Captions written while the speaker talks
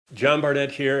John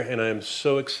Barnett here, and I'm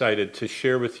so excited to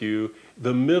share with you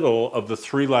the middle of the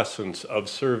 3 lessons of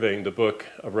surveying the book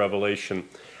of Revelation.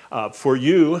 For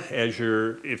you, if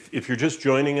you're just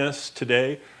joining us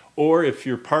today, or if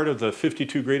you're part of the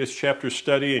 52 Greatest Chapters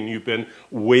study and you've been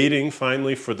waiting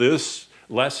finally for this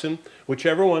lesson,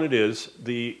 whichever one it is,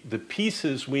 the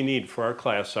pieces we need for our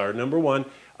class are, number one,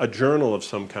 a journal of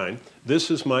some kind. This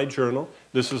is my journal.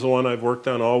 This is the one I've worked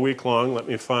on all week long. Let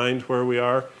me find where we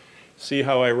are. See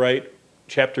how I write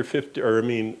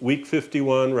week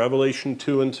 51, Revelation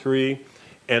 2 and 3.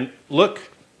 And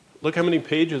look how many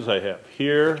pages I have.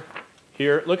 Here.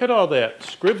 Look at all that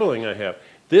scribbling I have.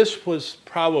 This was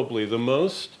probably the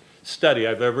most study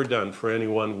I've ever done for any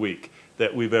one week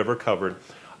that we've ever covered.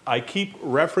 I keep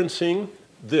referencing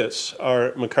this,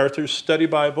 our MacArthur's Study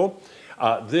Bible.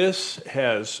 This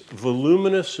has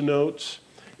voluminous notes.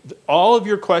 All of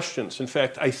your questions, in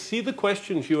fact, I see the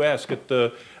questions you ask at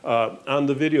on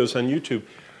the videos on YouTube.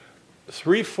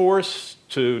 3/4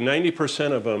 to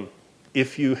 90% of them,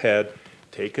 if you had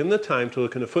taken the time to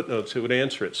look in the footnotes, it would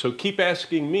answer it. So keep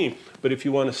asking me, but if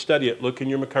you want to study it, look in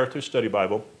your MacArthur Study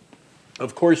Bible.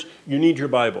 Of course, you need your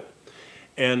Bible.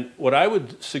 And what I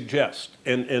would suggest,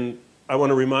 and I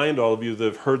want to remind all of you that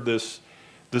have heard this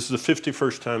is the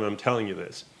 51st time I'm telling you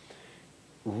this.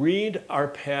 Read our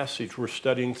passage we're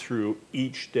studying through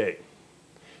each day.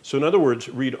 So in other words,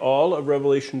 read all of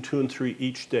Revelation 2 and 3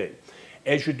 each day.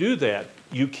 As you do that,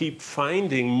 you keep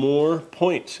finding more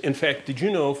points. In fact, did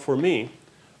you know, for me,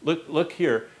 look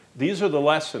here, these are the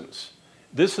lessons.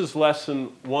 This is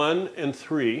lesson 1 and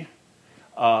 3,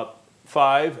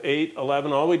 5, 8,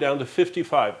 11, all the way down to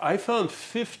 55. I found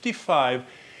 55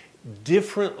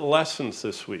 different lessons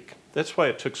this week. That's why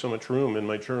it took so much room in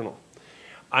my journal.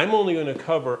 I'm only going to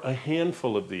cover a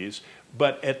handful of these,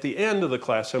 but at the end of the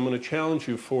class, I'm going to challenge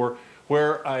you for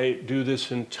where I do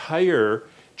this entire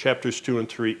chapters 2 and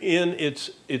 3 in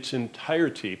its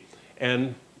entirety.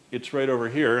 And it's right over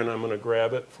here, and I'm going to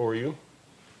grab it for you.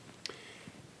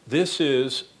 This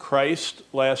is Christ's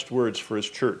last words for his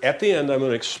church. At the end, I'm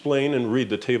going to explain and read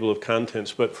the table of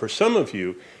contents, but for some of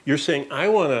you, you're saying, I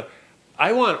want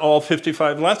all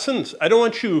 55 lessons. I don't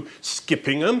want you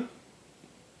skipping them.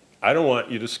 I don't want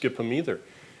you to skip them either.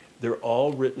 They're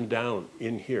all written down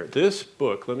in here. This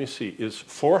book, let me see, is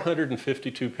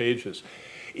 452 pages.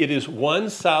 It is one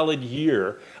solid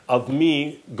year of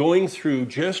me going through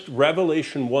just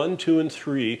Revelation 1, 2, and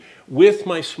 3 with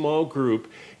my small group,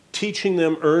 teaching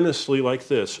them earnestly like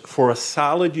this for a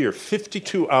solid year,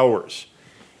 52 hours,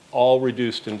 all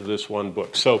reduced into this one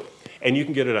book. So, and you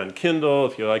can get it on Kindle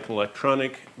if you like an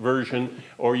electronic version,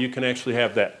 or you can actually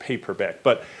have that paperback.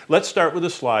 But let's start with the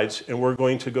slides, and we're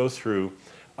going to go through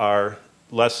our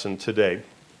lesson today.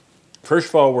 First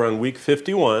of all, we're on week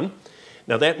 51.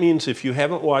 Now that means if you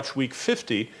haven't watched week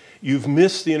 50, you've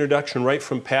missed the introduction right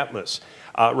from Patmos.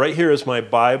 Right here is my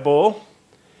Bible,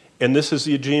 and this is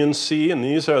the Aegean Sea, and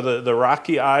these are the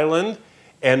rocky island,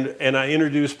 and I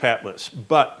introduced Patmos.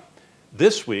 But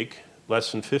this week,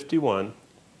 lesson 51,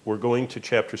 we're going to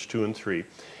chapters 2 and 3.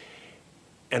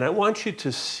 And I want you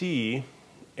to see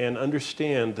and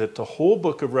understand that the whole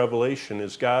book of Revelation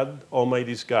is God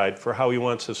Almighty's guide for how he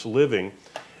wants us living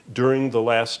during the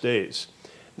last days.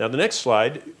 Now the next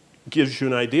slide gives you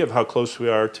an idea of how close we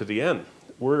are to the end.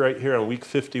 We're right here on week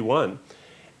 51,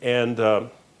 and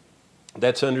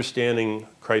that's understanding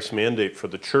Christ's mandate for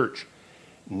the church.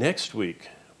 Next week,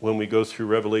 when we go through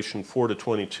Revelation 4 to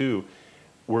 22,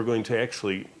 we're going to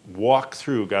actually walk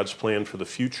through God's plan for the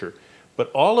future. But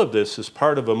all of this is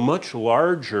part of a much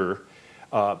larger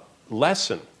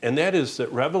lesson, and that is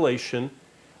that Revelation,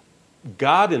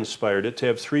 God inspired it to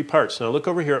have 3 parts. Now look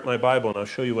over here at my Bible, and I'll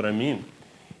show you what I mean.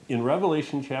 In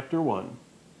Revelation chapter 1,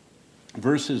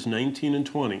 verses 19 and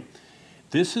 20,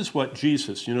 this is what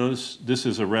Jesus, you notice this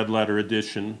is a red letter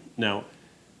edition. Now,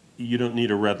 you don't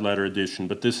need a red letter edition,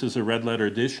 but this is a red letter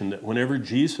edition that whenever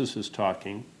Jesus is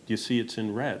talking, you see it's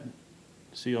in red.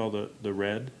 See all the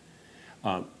red?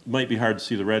 It might be hard to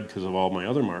see the red because of all my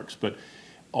other marks, but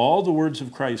all the words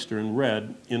of Christ are in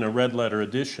red in a red letter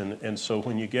edition, and so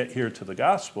when you get here to the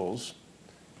Gospels,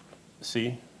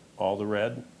 see all the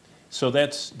red? So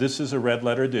this is a red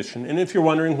letter edition, and if you're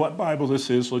wondering what Bible this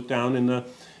is, look down in the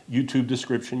YouTube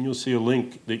description. You'll see a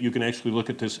link that you can actually look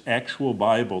at this actual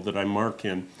Bible that I mark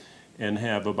in and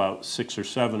have about 6 or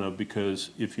 7 of, because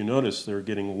if you notice, they're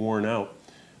getting worn out.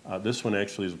 This one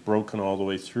actually is broken all the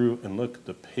way through, and look,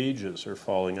 the pages are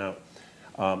falling out.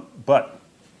 But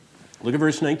look at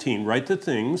verse 19. Write the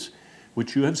things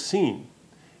which you have seen,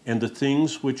 and the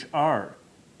things which are,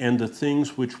 and the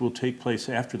things which will take place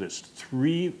after this.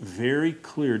 3 very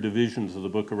clear divisions of the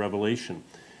book of Revelation.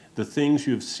 The things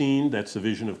you have seen, that's the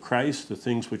vision of Christ. The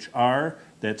things which are,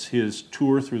 that's his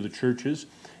tour through the churches.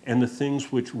 And the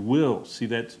things which will, see,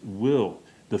 that's will,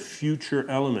 the future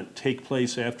element, take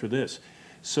place after this.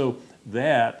 So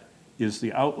that is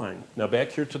the outline. Now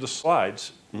back here to the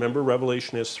slides. Remember,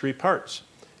 Revelation has 3 parts.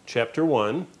 Chapter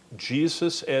 1,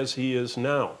 Jesus as he is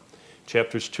now.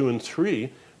 Chapters 2 and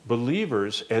 3,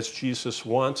 believers as Jesus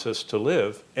wants us to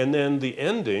live. And then the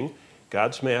ending,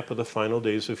 God's map of the final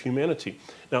days of humanity.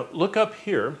 Now look up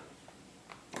here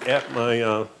at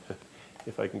my,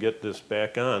 if I can get this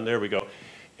back on, there we go.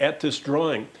 At this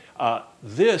drawing, I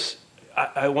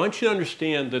want you to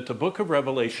understand that the book of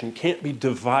Revelation can't be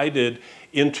divided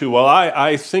into, well,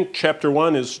 I think chapter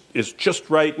 1 is just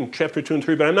right and chapter 2 and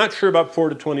 3, but I'm not sure about 4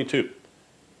 to 22.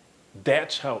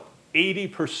 That's how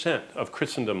 80% of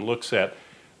Christendom looks at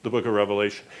the book of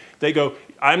Revelation. They go,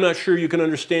 I'm not sure you can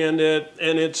understand it,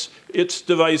 and it's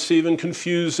divisive and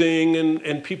confusing,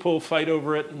 and people fight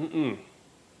over it.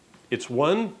 It's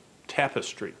one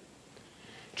tapestry.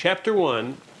 Chapter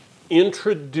 1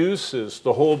 introduces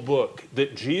the whole book,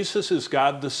 that Jesus is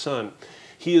God the Son.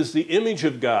 He is the image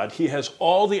of God. He has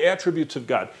all the attributes of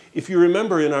God. If you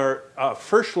remember in our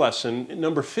first lesson,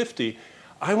 number 50,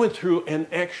 I went through and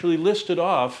actually listed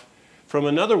off from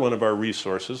another one of our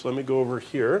resources. Let me go over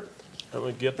here. I'm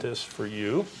going to get this for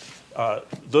you.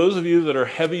 Those of you that are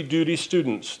heavy-duty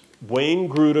students, Wayne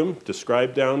Grudem,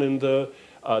 described down in the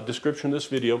description of this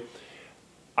video,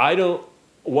 I don't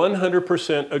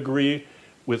 100% agree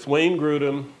with Wayne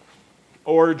Grudem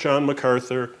or John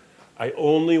MacArthur. I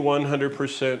only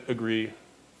 100% agree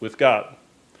with God.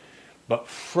 But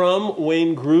from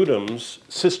Wayne Grudem's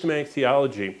systematic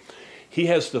theology, he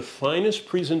has the finest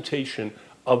presentation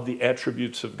of the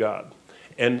attributes of God.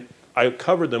 And I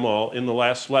covered them all in the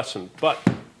last lesson. But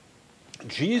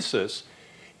Jesus,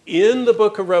 in the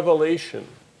book of Revelation,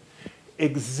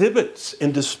 exhibits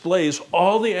and displays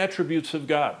all the attributes of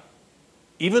God,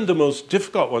 even the most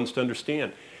difficult ones to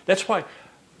understand. That's why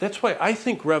I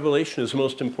think Revelation is the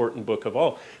most important book of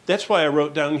all. That's why I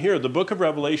wrote down here, the book of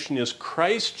Revelation is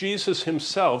Christ Jesus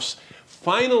himself's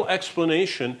final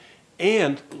explanation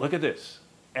and, look at this,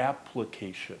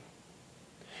 application.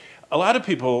 A lot of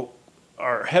people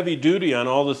are heavy duty on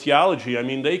all the theology. I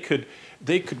mean, they could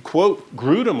quote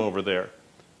Grudem over there,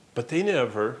 but they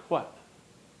never, what?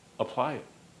 Apply it.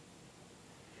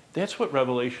 That's what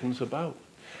Revelation's about.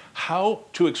 How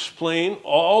to explain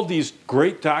all these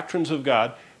great doctrines of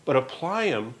God, but apply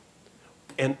them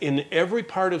and in every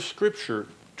part of Scripture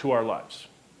to our lives.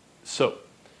 So,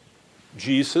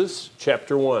 Jesus,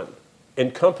 chapter 1,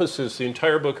 encompasses the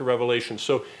entire book of Revelation.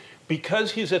 So,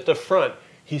 because he's at the front,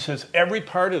 he says every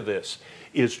part of this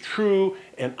is true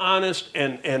and honest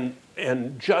and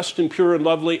just and pure and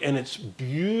lovely, and it's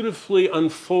beautifully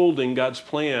unfolding God's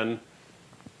plan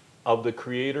of the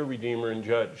Creator, Redeemer, and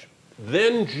Judge.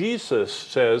 Then Jesus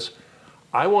says,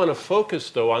 I want to focus,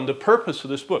 though, on the purpose of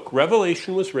this book.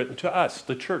 Revelation was written to us,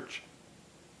 the church.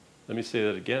 Let me say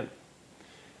that again.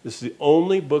 This is the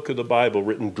only book of the Bible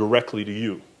written directly to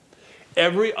you.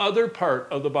 Every other part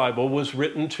of the Bible was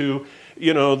written to,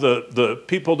 the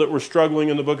people that were struggling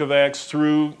in the book of Acts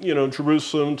through,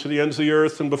 Jerusalem to the ends of the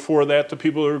earth, and before that, the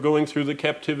people who were going through the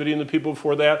captivity, and the people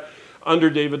before that, under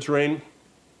David's reign.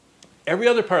 Every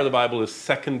other part of the Bible is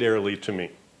secondarily to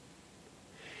me.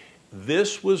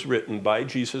 This was written by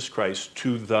Jesus Christ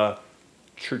to the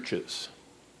churches.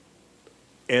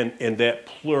 And that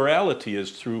plurality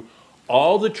is through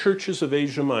all the churches of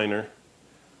Asia Minor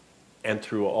and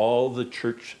through all the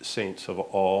church saints of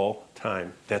all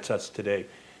time. That's us today.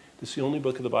 This is the only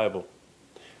book of the Bible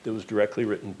that was directly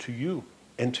written to you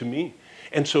and to me.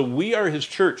 And so we are his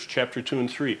church, chapter 2 and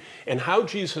 3. And how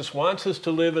Jesus wants us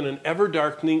to live in an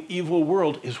ever-darkening, evil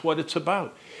world is what it's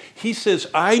about. He says,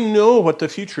 I know what the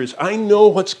future is. I know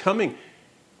what's coming.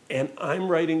 And I'm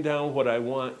writing down what I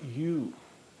want you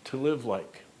to live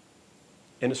like.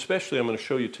 And especially, I'm going to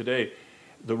show you today,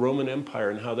 the Roman Empire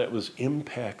and how that was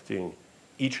impacting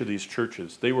each of these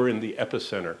churches. They were in the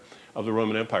epicenter of the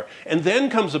Roman Empire. And then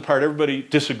comes the part everybody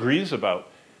disagrees about.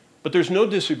 But there's no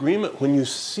disagreement when you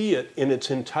see it in its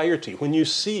entirety. When you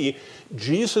see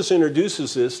Jesus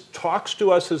introduces this, talks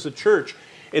to us as a church,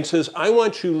 and says, I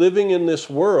want you living in this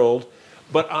world,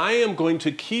 but I am going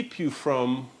to keep you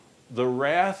from the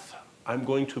wrath I'm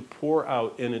going to pour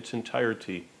out in its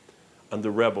entirety on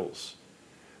the rebels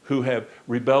who have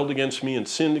rebelled against me and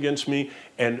sinned against me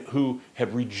and who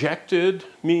have rejected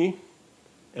me,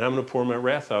 and I'm going to pour my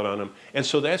wrath out on them. And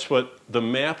so that's what the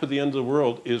map of the end of the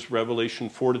world is, Revelation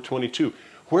 4 to 22.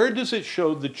 Where does it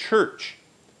show the church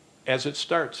as it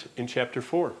starts in chapter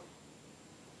 4?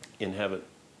 In heaven.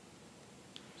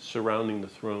 surrounding the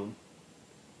throne.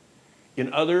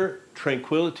 In other,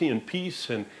 tranquility and peace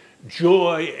and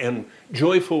joy and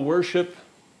joyful worship.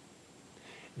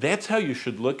 That's how you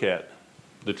should look at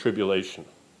the tribulation.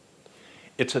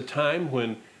 It's a time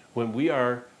when we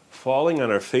are falling on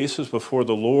our faces before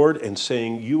the Lord and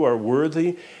saying, you are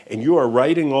worthy and you are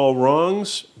righting all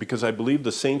wrongs, because I believe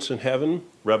the saints in heaven,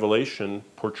 Revelation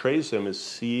portrays them as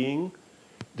seeing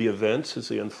the events as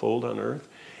they unfold on earth.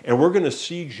 And we're going to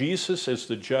see Jesus as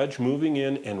the judge moving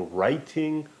in and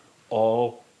righting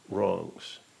all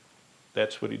wrongs.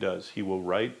 That's what he does. He will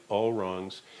right all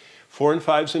wrongs. 4 and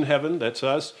 5's in heaven, that's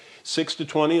us. 6 to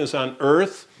 20 is on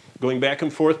earth, going back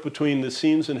and forth between the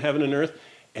scenes in heaven and earth.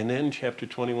 And then chapter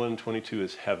 21 and 22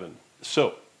 is heaven.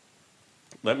 So,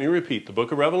 let me repeat. The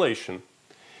book of Revelation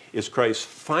is Christ's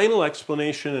final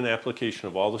explanation and application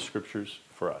of all the scriptures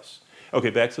for us. Okay,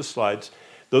 back to the slides.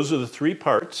 Those are the 3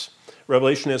 parts.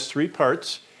 Revelation has 3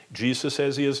 parts. Jesus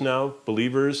as he is now,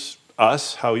 believers,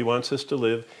 us, how he wants us to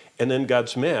live, and then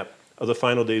God's map of the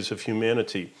final days of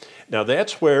humanity. Now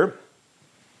that's where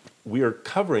we are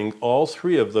covering all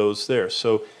 3 of those there.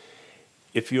 So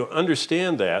if you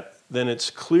understand that, then it's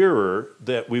clearer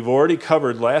that we've already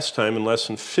covered last time in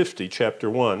lesson 50, chapter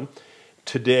 1.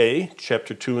 Today,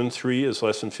 chapter 2 and 3 is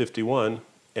lesson 51,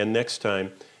 and next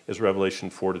time is Revelation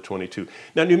 4 to 22.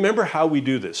 Now, do you remember how we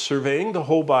do this? Surveying the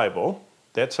whole Bible,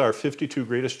 that's our 52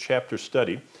 greatest chapter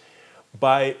study,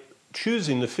 by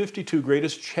choosing the 52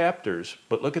 greatest chapters,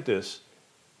 but look at this,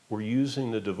 we're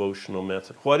using the devotional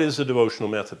method. What is the devotional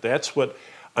method? That's what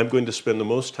I'm going to spend the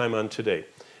most time on today.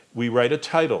 We write a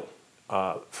title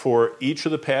for each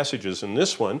of the passages. In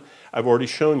this one, I've already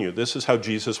shown you, this is how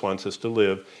Jesus wants us to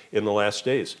live in the last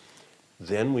days.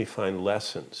 Then we find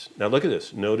lessons. Now look at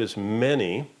this. Notice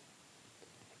many,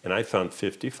 and I found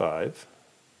 55,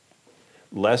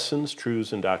 lessons,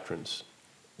 truths, and doctrines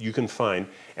you can find,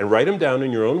 and write them down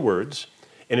in your own words.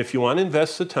 And if you want to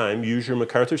invest the time, use your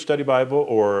MacArthur Study Bible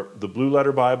or the Blue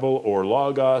Letter Bible or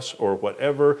Logos or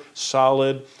whatever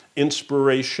solid,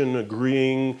 inspiration,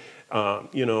 agreeing,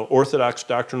 orthodox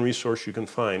doctrine resource you can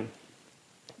find.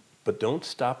 But don't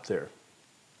stop there.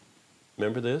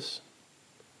 Remember this?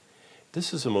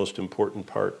 This is the most important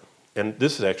part. And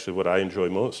this is actually what I enjoy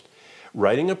most.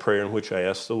 Writing a prayer in which I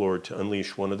ask the Lord to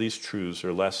unleash one of these truths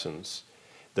or lessons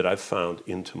that I've found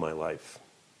into my life.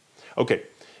 Okay,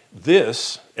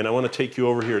 this, and I want to take you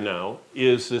over here now,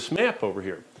 is this map over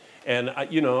here. And,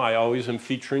 I always am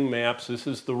featuring maps. This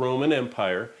is the Roman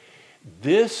Empire.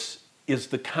 This is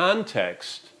the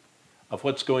context of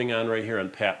what's going on right here on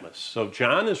Patmos. So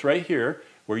John is right here,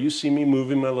 where you see me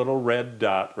moving my little red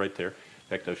dot right there.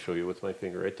 In fact, I'll show you with my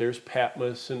finger. Right there's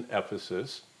Patmos and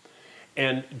Ephesus.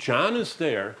 And John is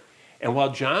there. And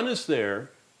while John is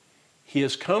there, he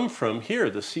has come from here.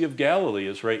 The Sea of Galilee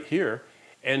is right here.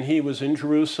 And he was in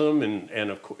Jerusalem,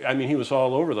 and of course, he was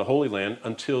all over the Holy Land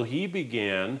until he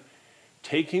began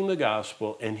taking the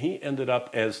gospel, and he ended up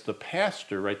as the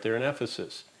pastor right there in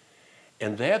Ephesus.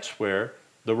 And that's where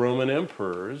the Roman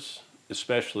emperors,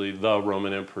 especially the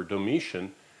Roman Emperor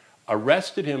Domitian,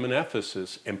 arrested him in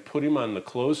Ephesus and put him on the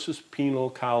closest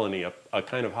penal colony, a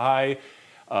kind of high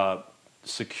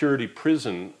security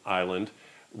prison island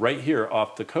right here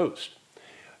off the coast.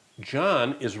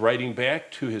 John is writing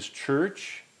back to his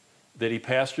church that he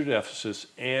pastored at Ephesus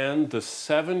and the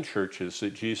 7 churches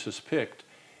that Jesus picked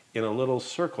in a little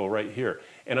circle right here.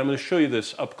 And I'm going to show you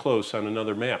this up close on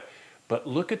another map. But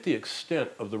look at the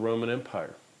extent of the Roman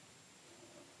Empire.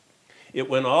 It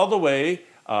went all the way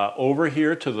over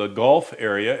here to the Gulf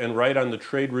area and right on the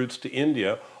trade routes to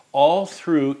India, all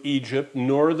through Egypt,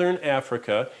 northern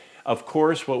Africa, of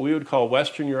course, what we would call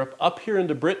Western Europe, up here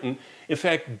into Britain. In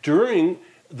fact, during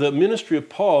the ministry of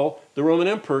Paul, the Roman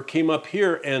Emperor came up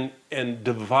here and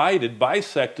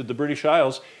bisected the British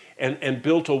Isles and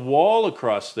built a wall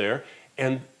across there.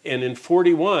 And in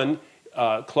 41,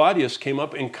 Claudius came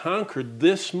up and conquered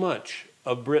this much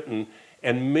of Britain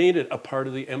and made it a part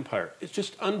of the empire. It's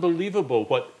just unbelievable.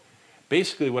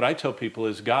 Basically what I tell people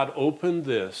is God opened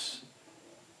this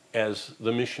as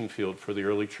the mission field for the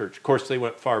early church. Of course, they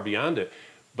went far beyond it.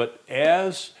 But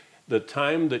as the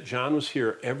time that John was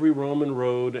here, every Roman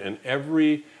road and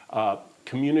every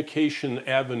communication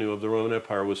avenue of the Roman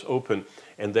Empire was open,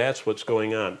 and that's what's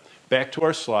going on. Back to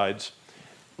our slides.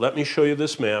 Let me show you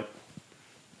this map.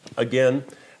 Again,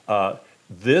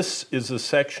 this is the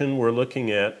section we're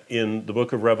looking at in the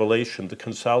book of Revelation, the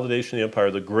consolidation of the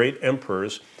empire, the great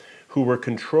emperors who were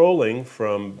controlling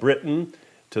from Britain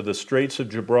to the Straits of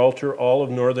Gibraltar, all of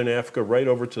northern Africa, right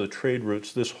over to the trade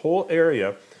routes, this whole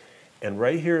area. And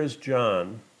right here is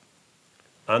John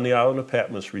on the island of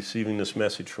Patmos receiving this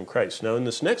message from Christ. Now in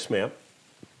this next map,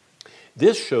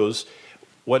 This shows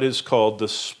what is called the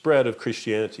spread of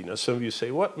Christianity. Now, some of you say,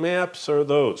 what maps are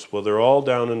those? Well, they're all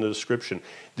down in the description.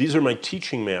 These are my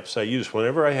teaching maps I use.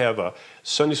 Whenever I have a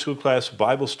Sunday school class,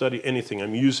 Bible study, anything,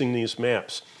 I'm using these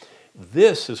maps.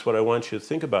 This is what I want you to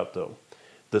think about, though.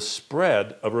 The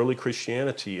spread of early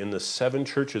Christianity in the 7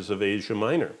 churches of Asia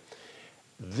Minor.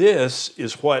 This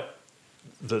is what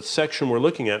the section we're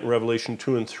looking at in Revelation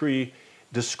 2 and 3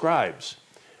 describes.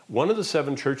 One of the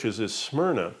 7 churches is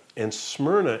Smyrna, and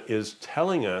Smyrna is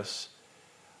telling us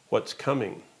what's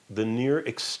coming, the near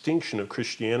extinction of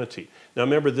Christianity. Now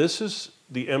remember, this is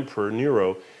the emperor,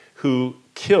 Nero, who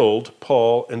killed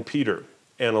Paul and Peter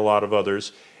and a lot of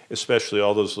others, especially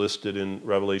all those listed in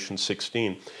Revelation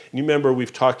 16. And you remember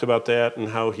we've talked about that and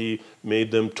how he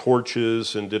made them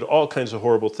torches and did all kinds of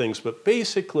horrible things, but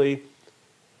basically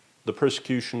the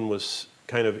persecution was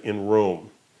kind of in Rome.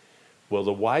 Well,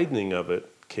 the widening of it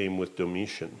came with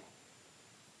Domitian.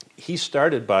 He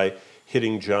started by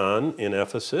hitting John in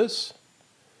Ephesus,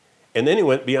 and then he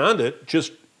went beyond it,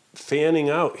 just fanning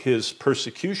out his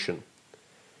persecution.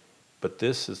 But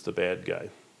this is the bad guy.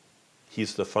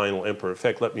 He's the final emperor. In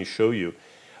fact, let me show you.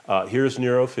 Here's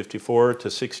Nero, 54 to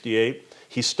 68.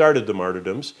 He started the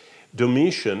martyrdoms.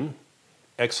 Domitian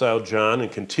exiled John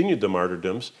and continued the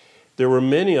martyrdoms. There were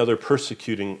many other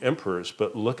persecuting emperors,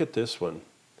 but look at this one.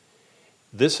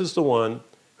 This is the one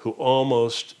who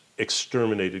almost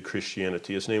exterminated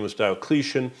Christianity. His name was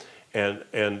Diocletian,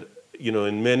 and you know,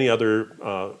 in many other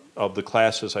of the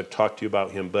classes I've talked to you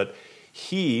about him, but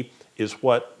he is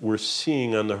what we're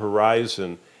seeing on the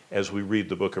horizon as we read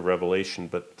the book of Revelation.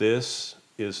 But this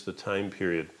is the time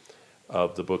period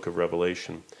of the book of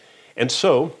Revelation. And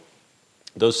so,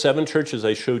 those 7 churches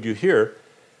I showed you here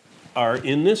are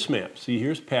in this map. See,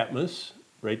 here's Patmos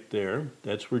right there.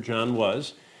 That's where John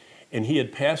was. And he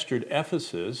had pastored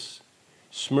Ephesus.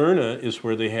 Smyrna is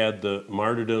where they had the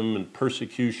martyrdom and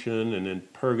persecution, and then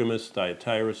Pergamos,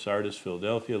 Thyatira, Sardis,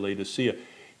 Philadelphia, Laodicea.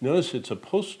 Notice it's a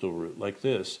postal route like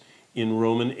this in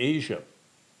Roman Asia.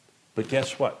 But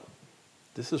guess what?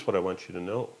 This is what I want you to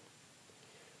know.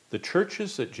 The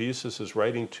churches that Jesus is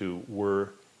writing to were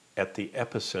at the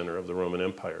epicenter of the Roman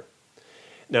Empire.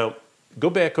 Now, go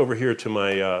back over here to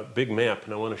my big map,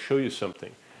 and I want to show you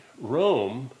something.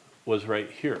 Rome was right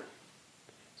here.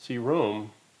 See,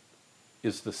 Rome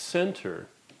is the center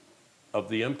of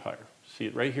the empire. See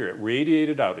it right here. It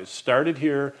radiated out. It started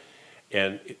here,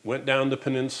 and it went down the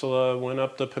peninsula, went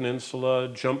up the peninsula,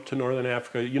 jumped to northern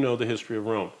Africa. You know the history of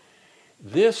Rome.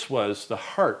 This was the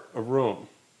heart of Rome.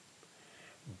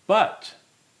 But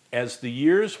as the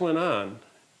years went on,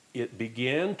 it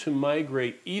began to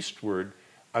migrate eastward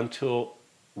until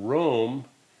Rome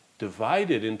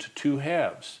divided into 2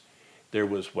 halves. There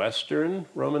was Western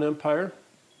Roman Empire,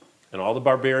 and all the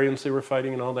barbarians they were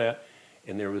fighting and all that,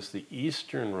 and there was the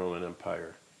Eastern Roman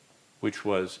Empire, which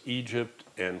was Egypt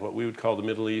and what we would call the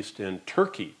Middle East and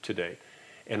Turkey today.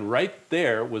 And right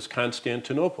there was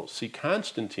Constantinople. See,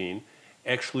 Constantine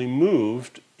actually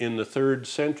moved in the 3rd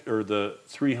century, or the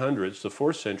 300s, the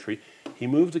 4th century. He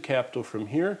moved the capital from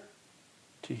here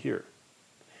to here.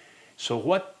 So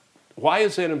why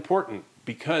is that important?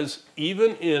 Because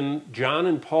even in John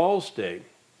and Paul's day,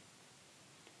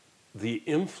 the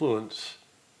influence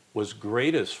was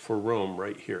greatest for Rome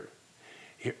right here.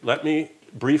 Let me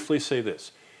briefly say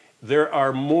this. There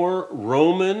are more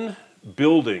Roman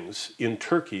buildings in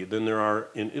Turkey than there are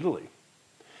in Italy.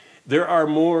 There are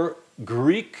more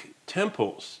Greek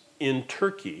temples in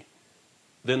Turkey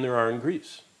than there are in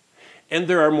Greece. And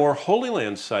there are more Holy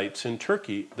Land sites in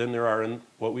Turkey than there are in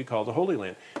what we call the Holy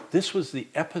Land. This was the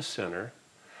epicenter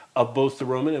of both the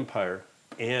Roman Empire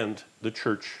and the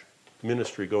church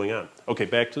ministry going on. Okay,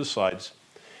 back to the slides.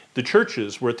 The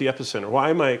churches were at the epicenter. Why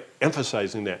am I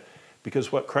emphasizing that?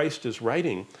 Because what Christ is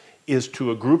writing is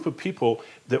to a group of people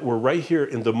that were right here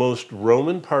in the most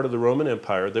Roman part of the Roman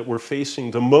Empire, that were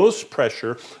facing the most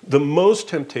pressure, the most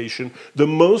temptation, the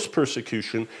most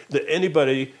persecution that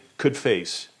anybody could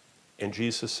face. And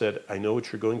Jesus said, I know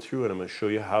what you're going through, and I'm going to show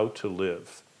you how to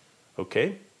live.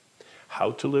 Okay?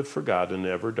 How to live for God in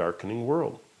an ever-darkening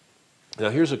world. Now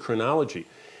here's a chronology.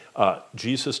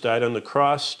 Jesus died on the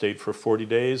cross, stayed for 40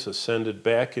 days, ascended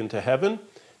back into heaven.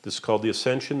 This is called the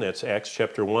Ascension. That's Acts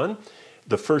chapter 1.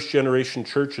 The first generation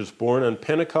church is born on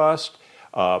Pentecost,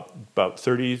 about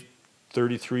 33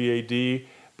 AD.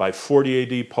 By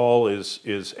 40 AD, Paul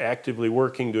is actively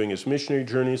working, doing his missionary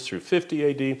journeys through 50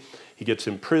 AD. He gets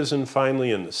imprisoned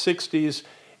finally in the 60s,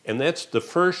 and that's the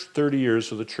first 30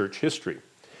 years of the church history.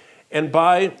 And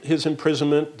by his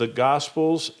imprisonment, the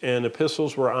Gospels and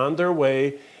epistles were on their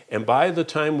way, and by the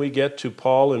time we get to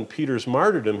Paul and Peter's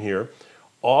martyrdom here,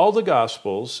 all the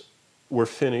Gospels were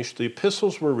finished, the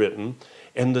epistles were written,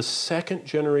 and the second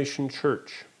generation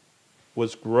church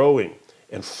was growing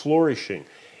and flourishing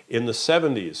in the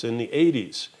 70s, in the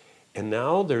 80s. And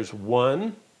now there's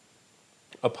one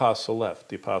apostle left,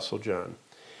 the Apostle John.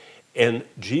 And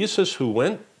Jesus, who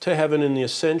went to heaven in the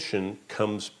ascension,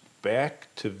 comes back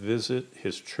to visit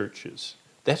his churches.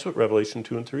 That's what Revelation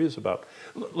 2 and 3 is about.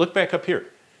 Look back up here.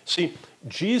 See,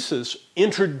 Jesus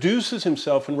introduces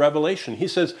himself in Revelation. He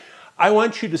says, I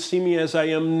want you to see me as I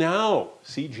am now.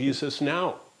 See Jesus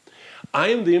now. I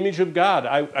am the image of God.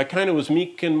 I kind of was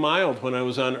meek and mild when I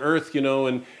was on earth, you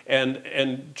know,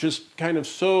 and just kind of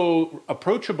so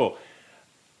approachable.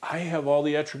 I have all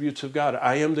the attributes of God.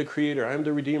 I am the creator. I am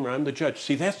the redeemer. I'm the judge.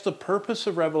 See, that's the purpose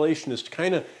of Revelation, is to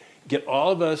kind of get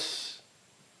all of us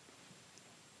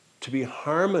to be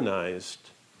harmonized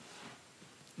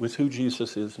with who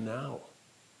Jesus is now.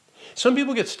 Some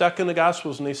people get stuck in the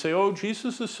Gospels and they say, oh,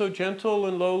 Jesus is so gentle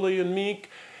and lowly and meek.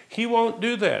 He won't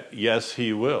do that. Yes,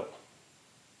 he will.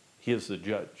 He is the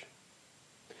judge.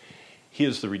 He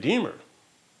is the redeemer.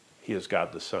 He is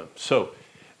God the Son. So,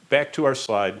 back to our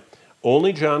slide.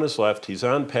 Only John is left. He's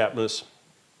on Patmos.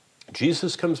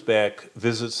 Jesus comes back,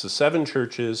 visits the 7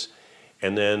 churches,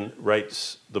 and then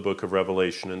writes the book of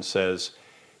Revelation and says,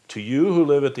 to you who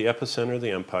live at the epicenter of the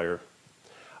empire,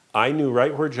 I knew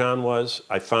right where John was.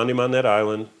 I found him on that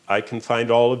island. I can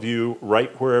find all of you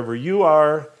right wherever you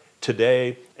are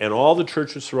today, and all the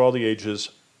churches through all the ages,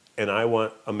 and I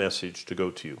want a message to go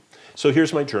to you. So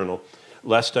here's my journal,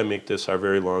 lest I make this our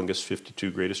very longest 52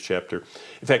 greatest chapter.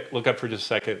 In fact, look up for just a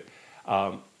second.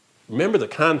 Remember the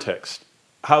context,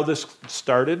 how this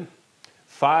started.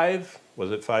 5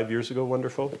 years ago,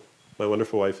 wonderful? My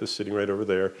wonderful wife is sitting right over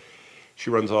there. She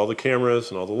runs all the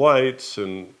cameras and all the lights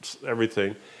and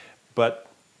everything. But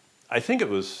I think it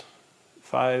was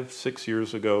 5, 6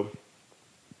 years ago,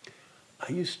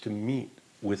 I used to meet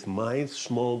with my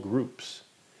small groups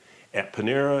at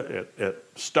Panera,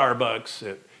 at Starbucks,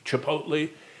 at Chipotle,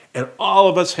 and all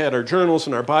of us had our journals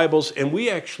and our Bibles, and we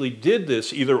actually did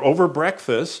this either over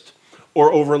breakfast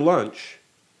or over lunch,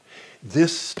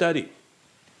 this study.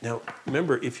 Now,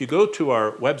 remember, if you go to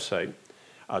our website,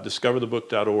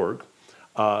 discoverthebook.org,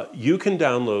 you can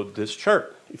download this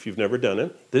chart if you've never done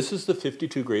it. This is the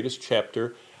 52 greatest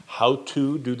chapter, how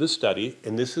to do the study,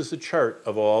 and this is the chart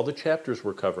of all the chapters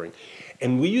we're covering.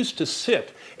 And we used to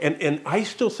sit, and I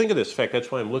still think of this. In fact, that's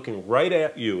why I'm looking right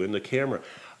at you in the camera.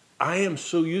 I am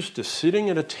so used to sitting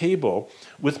at a table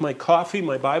with my coffee,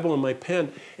 my Bible, and my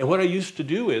pen. And what I used to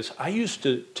do is I used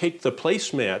to take the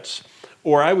placemats,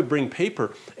 or I would bring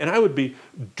paper, and I would be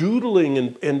doodling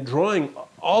and drawing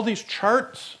all these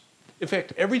charts. In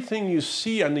fact, everything you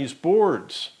see on these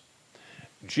boards,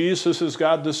 Jesus is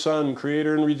God the Son,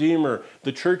 creator and redeemer.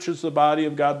 The church is the body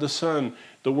of God the Son.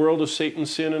 The world of Satan,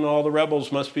 sin, and all the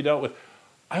rebels must be dealt with.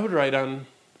 I would write on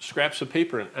scraps of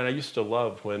paper, and I used to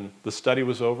love when the study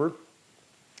was over.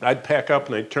 I'd pack up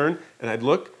and I'd turn and I'd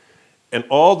look, and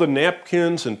all the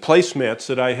napkins and placemats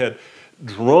that I had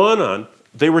drawn on,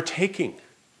 they were taking.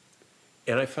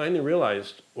 And I finally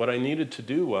realized what I needed to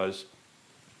do was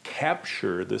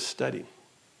capture this study.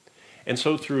 And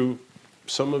so through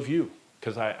some of you,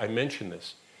 because I mentioned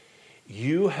this,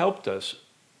 you helped us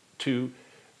to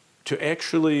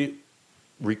actually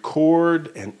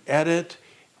record and edit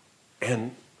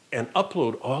and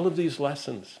upload all of these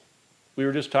lessons. We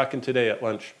were just talking today at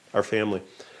lunch, our family,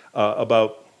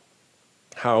 about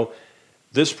how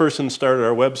this person started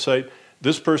our website,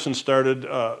 this person started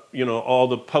all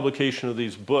the publication of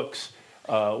these books.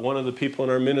 One of the people in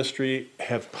our ministry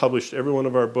have published every one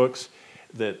of our books,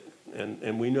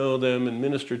 and we know them and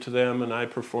minister to them, and I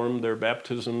perform their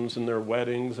baptisms and their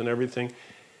weddings and everything.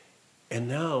 And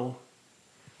now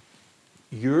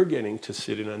you're getting to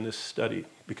sit in on this study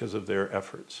because of their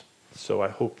efforts. So I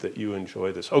hope that you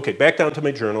enjoy this. Okay, back down to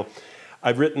my journal.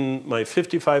 I've written my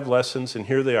 55 lessons, and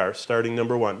here they are, starting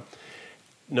number 1.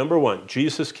 Number 1,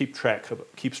 Jesus keeps track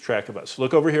of us.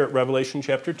 Look over here at Revelation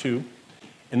chapter 2,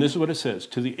 and this is what it says.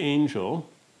 To the angel,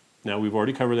 now we've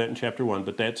already covered that in chapter 1,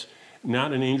 but that's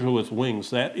not an angel with wings.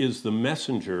 That is the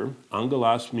messenger.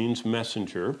 Angelos means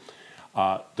messenger.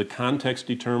 The context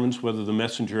determines whether the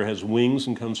messenger has wings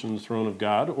and comes from the throne of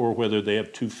God, or whether they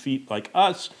have 2 feet like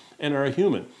us and are a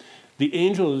human. The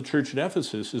angel of the church at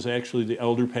Ephesus is actually the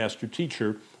elder pastor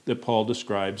teacher that Paul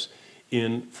describes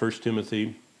in 1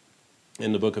 Timothy,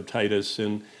 in the book of Titus,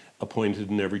 and appointed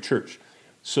in every church.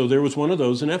 So there was one of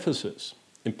those in Ephesus.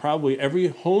 In probably every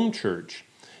home church,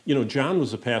 John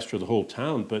was the pastor of the whole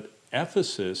town, but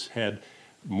Ephesus had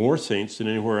more saints than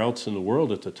anywhere else in the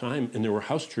world at the time, and there were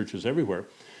house churches everywhere.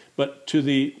 But to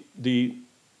the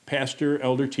pastor,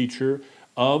 elder, teacher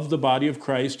of the body of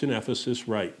Christ in Ephesus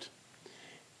write.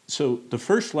 So the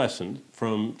first lesson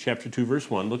from chapter 2, verse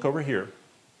 1, look over here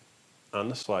on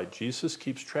the slide. Jesus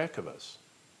keeps track of us.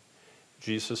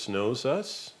 Jesus knows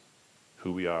us,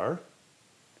 who we are.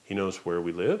 He knows where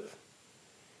we live.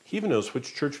 He even knows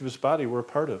which church of his body we're a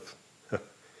part of.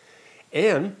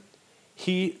 And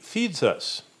he feeds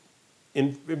us.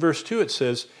 In verse 2 it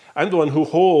says, I'm the one who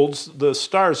holds the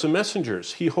stars, the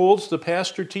messengers. He holds the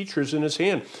pastor teachers in his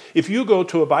hand. If you go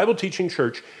to a Bible teaching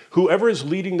church, whoever is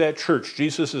leading that church,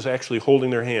 Jesus is actually holding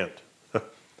their hand.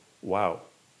 Wow.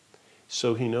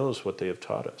 So he knows what they have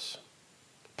taught us.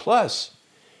 Plus,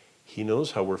 he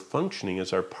knows how we're functioning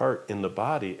as our part in the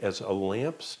body as a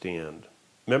lampstand.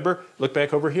 Remember, look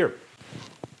back over here.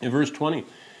 In verse 20,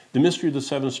 the mystery of the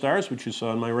 7 stars, which you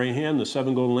saw in my right hand, the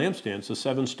 7 golden lampstands, the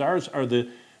 7 stars are the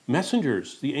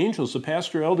messengers, the angels, the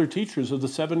pastor, elder, teachers of the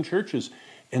 7 churches.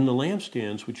 And the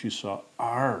lampstands, which you saw,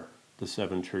 are the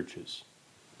 7 churches.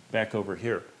 Back over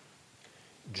here.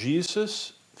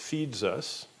 Jesus feeds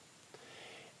us,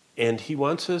 and he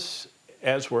wants us,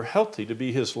 as we're healthy, to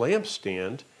be his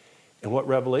lampstand. And what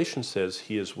Revelation says,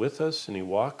 he is with us and he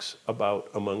walks about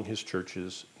among his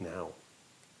churches now.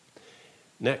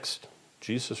 Next,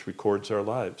 Jesus records our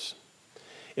lives.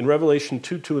 In Revelation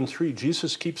 2, 2, and 3,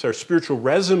 Jesus keeps our spiritual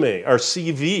resume, our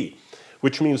CV,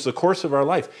 which means the course of our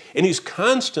life. And he's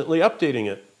constantly updating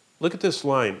it. Look at this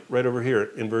line right over here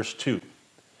in verse 2.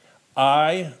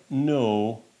 I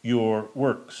know your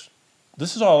works.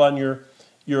 This is all on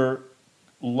your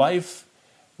life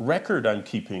record I'm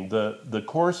keeping, the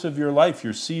course of your life,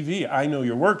 your CV. I know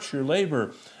your works, your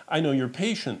labor. I know your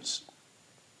patience.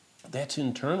 That's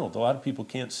internal. A lot of people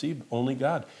can't see, only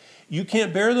God. You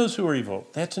can't bear those who are evil.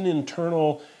 That's an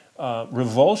internal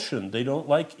revulsion. They don't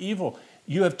like evil.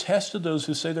 You have tested those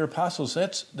who say they're apostles.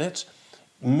 That's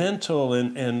mental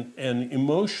and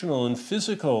emotional and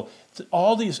physical.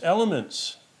 All these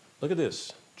elements. Look at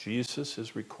this. Jesus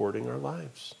is recording our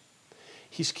lives.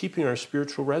 He's keeping our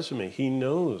spiritual resume. He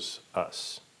knows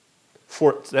us.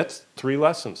 That's 3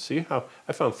 lessons. See how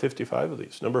I found 55 of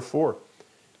these. Number 4,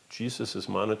 Jesus is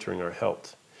monitoring our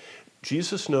health.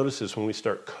 Jesus notices when we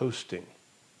start coasting,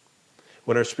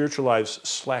 when our spiritual lives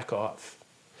slack off,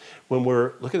 when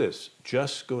we're, look at this,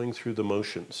 just going through the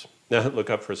motions. Now, look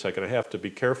up for a second. I have to be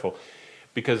careful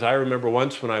because I remember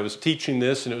once when I was teaching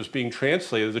this and it was being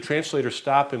translated, the translator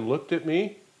stopped and looked at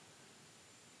me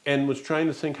and was trying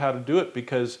to think how to do it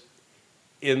because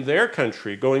in their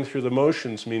country, going through the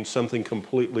motions means something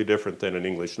completely different than in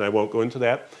English. And I won't go into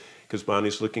that because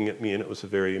Bonnie's looking at me and it was a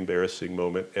very embarrassing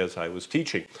moment as I was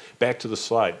teaching. Back to the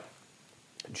slide.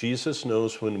 Jesus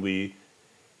knows when we,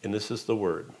 and this is the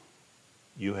word,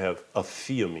 you have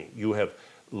aphiemi, you have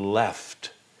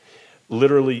left.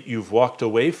 Literally, you've walked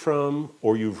away from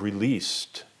or you've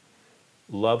released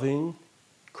loving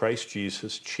Christ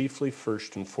Jesus, chiefly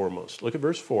first and foremost. Look at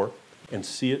verse 4 and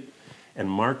see it and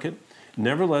mark it.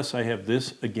 Nevertheless, I have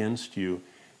this against you,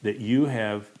 that you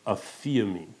have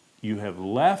aphiemi. You have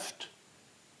left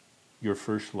your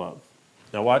first love.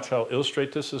 Now watch, I'll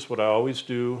illustrate this. This is what I always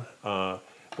do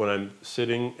when I'm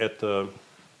sitting at the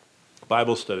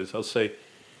Bible studies. I'll say,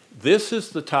 this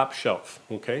is the top shelf,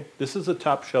 okay? This is the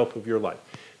top shelf of your life.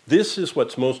 This is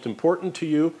what's most important to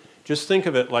you. Just think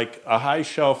of it like a high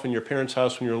shelf in your parents'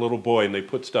 house when you're a little boy and they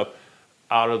put stuff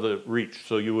out of the reach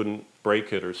so you wouldn't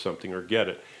break it or something or get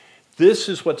it. This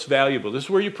is what's valuable. This is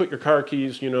where you put your car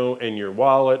keys, and your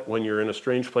wallet. When you're in a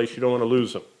strange place, you don't want to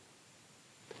lose them.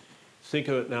 Think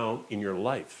of it now in your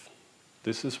life.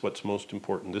 This is what's most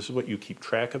important. This is what you keep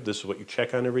track of. This is what you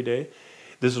check on every day.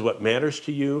 This is what matters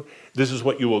to you. This is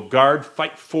what you will guard,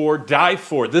 fight for, die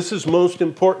for. This is most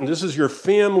important. This is your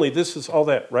family. This is all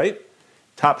that, right?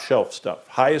 Top shelf stuff,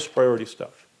 highest priority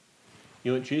stuff.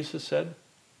 You know what Jesus said?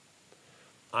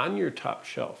 On your top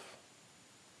shelf,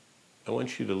 I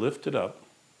want you to lift it up,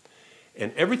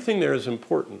 and everything there is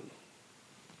important,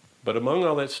 but among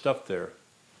all that stuff there,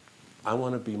 I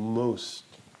want to be most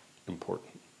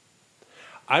important.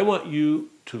 I want you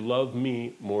to love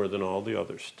me more than all the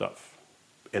other stuff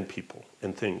and people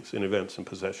and things and events and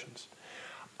possessions.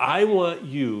 I want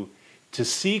you to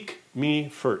seek me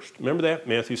first. Remember that?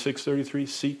 Matthew 6:33,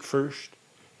 seek first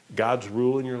God's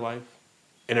rule in your life,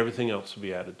 and everything else will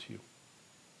be added to you.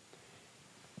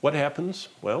 What happens?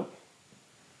 Well,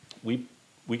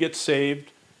 we get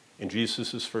saved, and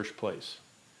Jesus is first place.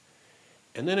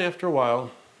 And then after a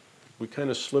while, we kind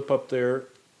of slip up there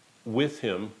with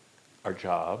him, our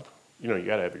job. You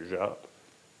got to have your job.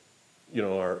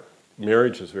 Our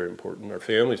marriage is very important. Our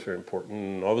family is very important.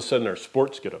 And all of a sudden, our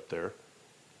sports get up there.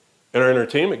 And our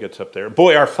entertainment gets up there.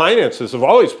 Boy, our finances have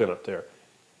always been up there.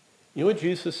 You know what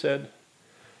Jesus said?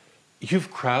 you've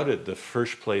crowded the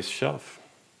first place shelf.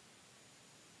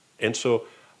 And so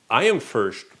I am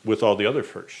first with all the other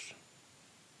firsts.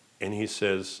 And he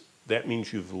says, that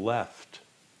means you've left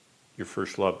your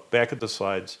first love. Back at the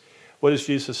slides, what does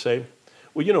Jesus say?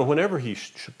 Well, you know, whenever he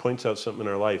points out something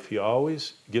in our life, he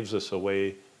always gives us a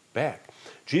way back.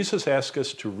 Jesus asks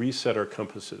us to reset our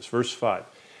compasses. Verse 5,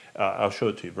 I'll show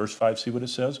it to you. Verse 5, see what it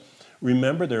says?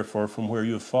 Remember, therefore, from where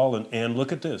you have fallen, and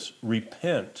look at this,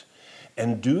 repent,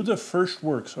 and do the first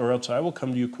works, or else I will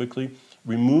come to you quickly.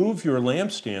 Remove your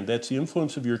lampstand, that's the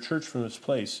influence of your church, from its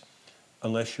place,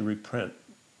 unless you repent.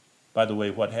 By the way,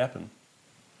 what happened?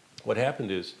 What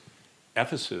happened is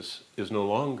Ephesus is no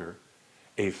longer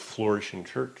a flourishing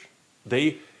church.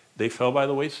 They fell by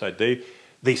the wayside.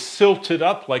 They silted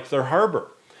up like their harbor.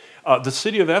 The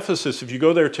city of Ephesus, if you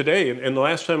go there today, and the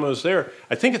last time I was there,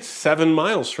 I think it's 7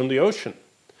 miles from the ocean,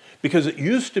 because it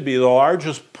used to be the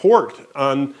largest port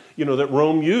on, that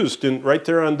Rome used, and right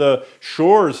there on the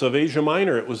shores of Asia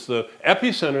Minor. It was the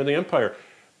epicenter of the empire.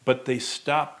 But they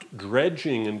stopped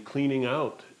dredging and cleaning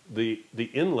out the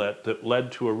inlet that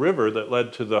led to a river that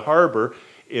led to the harbor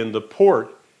in the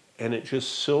port, and it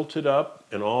just silted up,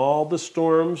 and all the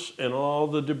storms and all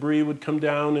the debris would come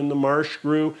down, and the marsh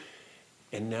grew,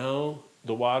 and now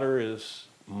the water is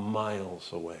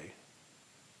miles away.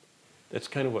 That's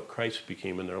kind of what Christ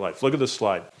became in their life. Look at this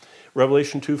slide.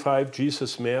 Revelation 2:5,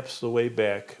 Jesus maps the way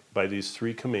back by these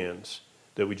 3 commands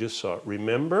that we just saw.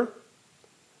 Remember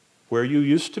where you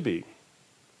used to be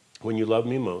when you loved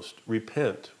me most.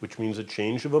 Repent, which means a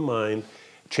change of mind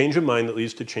that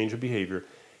leads to change of behavior,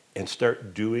 and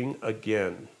start doing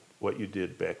again what you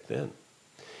did back then.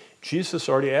 Jesus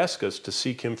already asked us to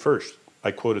seek him first.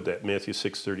 I quoted that, Matthew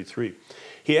 6:33.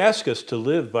 He asked us to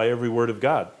live by every word of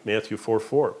God, Matthew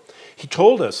 4:4. He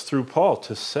told us through Paul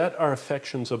to set our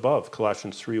affections above,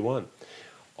 Colossians 3:1.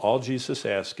 All Jesus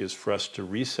asks is for us to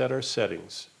reset our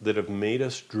settings that have made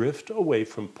us drift away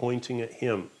from pointing at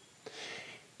him.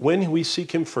 When we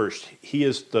seek him first, he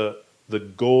is the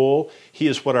goal. He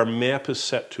is what our map is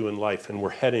set to in life, and we're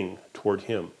heading toward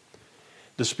him.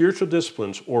 The spiritual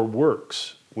disciplines or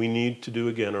works we need to do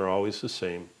again are always the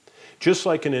same. Just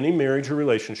like in any marriage or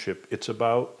relationship, it's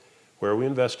about where we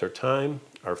invest our time,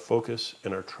 our focus,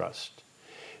 and our trust.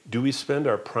 Do we spend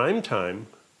our prime time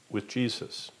with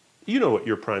Jesus? You know what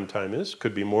your prime time is.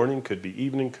 Could be morning, could be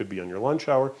evening, could be on your lunch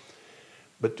hour.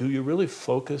 But do you really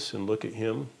focus and look at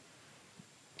him?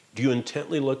 Do you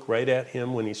intently look right at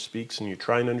him when he speaks and you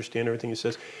try and understand everything he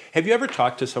says? Have you ever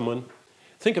talked to someone?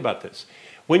 Think about this.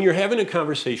 When you're having a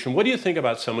conversation, what do you think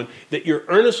about someone that you're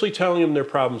earnestly telling them their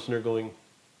problems and they're going,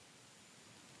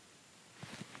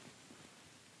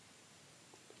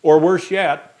 or worse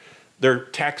yet, they're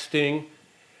texting.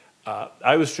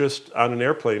 I was just on an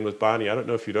airplane with Bonnie. I don't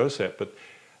know if you noticed that, but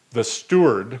the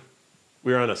steward,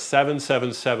 we were on a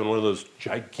 777, one of those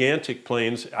gigantic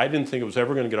planes. I didn't think it was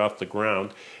ever going to get off the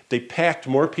ground. They packed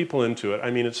more people into it. I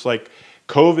mean, it's like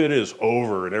COVID is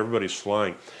over and everybody's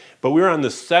flying. But we were on the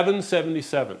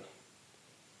 777,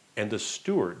 and the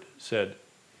steward said,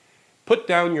 put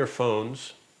down your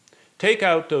phones, take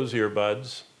out those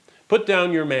earbuds, put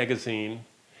down your magazine,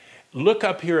 look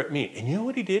up here at me. And you know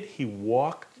what he did? He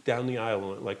walked down the aisle and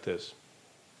went like this.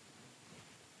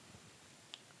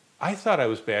 I thought I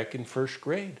was back in first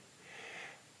grade.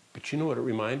 But you know what it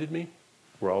reminded me?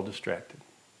 We're all distracted.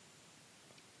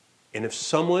 And if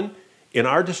someone, in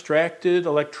our distracted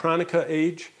electronica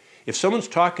age, if someone's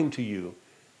talking to you,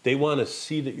 they want to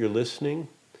see that you're listening.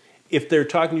 If they're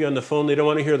talking to you on the phone, they don't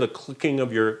want to hear the clicking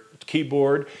of your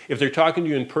keyboard. If they're talking to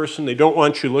you in person, they don't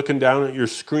want you looking down at your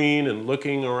screen and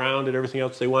looking around at everything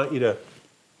else. They want you to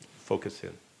focus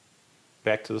in.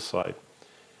 Back to the slide.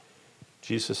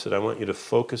 Jesus said, I want you to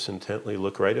focus intently,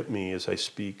 look right at me as I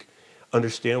speak,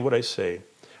 understand what I say.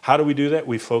 How do we do that?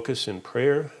 We focus in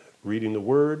prayer, reading the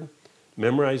Word,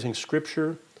 memorizing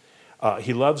Scripture.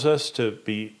 He loves us to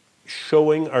be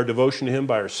showing our devotion to him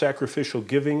by our sacrificial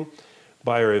giving,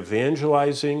 by our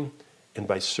evangelizing, and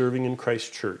by serving in Christ's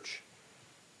church.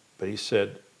 But he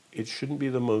said, it shouldn't be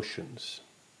the motions.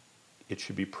 It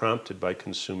should be prompted by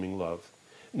consuming love.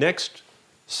 Next,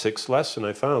 6th lesson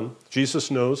I found,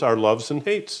 Jesus knows our loves and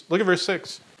hates. Look at verse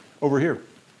 6 over here.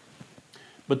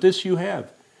 But this you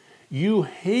have. You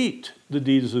hate the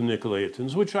deeds of the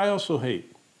Nicolaitans, which I also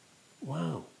hate.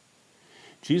 Wow.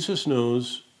 Jesus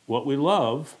knows what we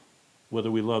love,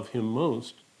 whether we love him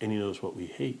most, and he knows what we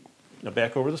hate. Now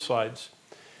back over the slides.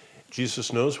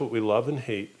 Jesus knows what we love and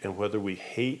hate, and whether we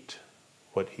hate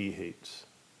what he hates.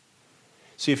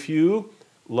 See, if you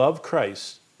love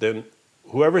Christ, then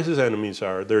whoever his enemies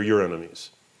are, they're your enemies,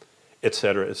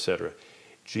 etc., etc.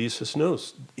 Jesus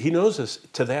knows. He knows us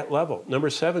to that level. Number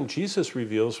 7, Jesus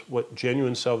reveals what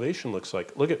genuine salvation looks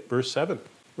like. Look at verse 7,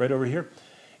 right over here.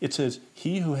 It says,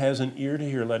 he who has an ear to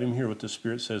hear, let him hear what the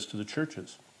Spirit says to the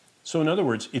churches. So in other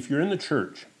words, if you're in the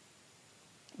church,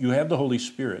 you have the Holy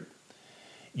Spirit,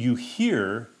 you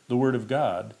hear the Word of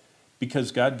God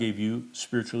because God gave you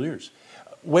spiritual ears.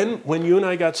 When you and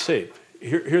I got saved,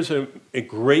 here's a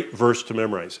great verse to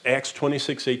memorize. Acts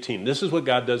 26:18. This is what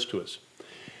God does to us.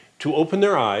 To open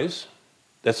their eyes,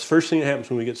 that's the first thing that happens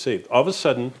when we get saved. All of a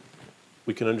sudden,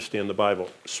 we can understand the Bible.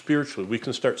 Spiritually, we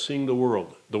can start seeing the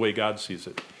world the way God sees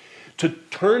it. To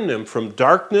turn them from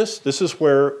darkness, this is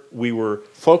where we were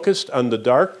focused on the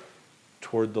dark,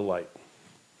 toward the light.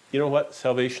 You know what?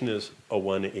 Salvation is a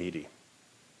 180.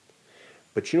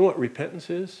 But you know what repentance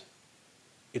is?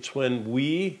 It's when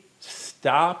we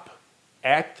stop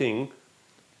acting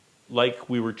like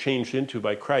we were changed into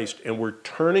by Christ, and we're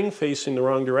turning facing the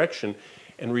wrong direction.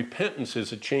 And repentance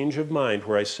is a change of mind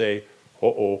where I say,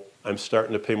 I'm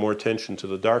starting to pay more attention to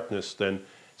the darkness than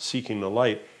seeking the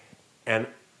light. And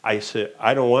I say,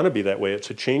 I don't want to be that way. It's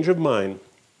a change of mind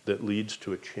that leads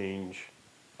to a change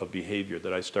of behavior,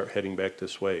 that I start heading back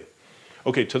this way.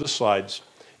 Okay, to the slides.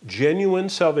 Genuine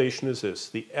salvation is this.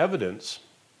 The evidence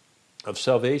of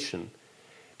salvation,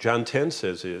 John 10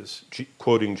 says is,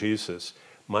 quoting Jesus,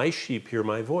 my sheep hear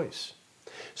my voice.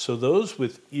 So those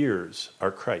with ears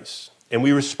are Christ's, and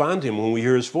we respond to him when we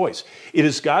hear his voice. It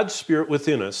is God's Spirit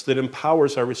within us that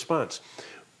empowers our response.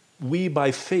 We,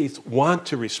 by faith, want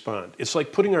to respond. It's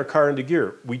like putting our car into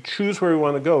gear. We choose where we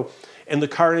want to go, and the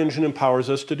car engine empowers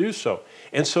us to do so.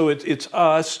 And so it's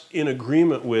us in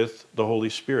agreement with the Holy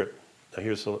Spirit. Now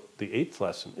here's the 8th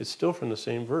lesson. It's still from the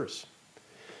same verse.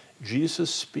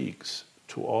 Jesus speaks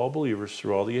to all believers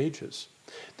through all the ages.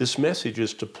 This message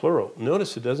is to plural.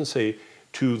 Notice it doesn't say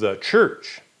to the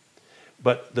church,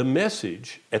 but the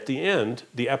message at the end,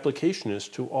 the application is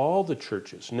to all the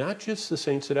churches, not just the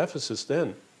saints at Ephesus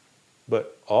then,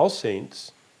 but all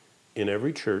saints in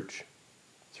every church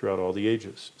throughout all the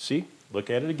ages. See, look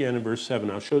at it again in verse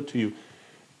 7. I'll show it to you.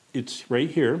 It's right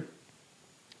here,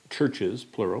 churches,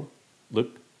 plural.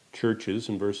 Look, churches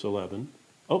in verse 11.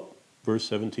 Oh, verse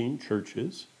 17,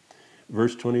 churches.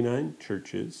 Verse 29,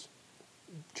 churches.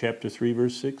 Chapter 3,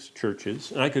 verse 6,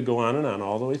 churches. And I could go on and on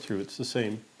all the way through. It's the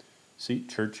same. See,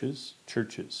 churches,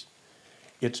 churches.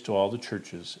 It's to all the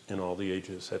churches in all the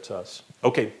ages. That's us.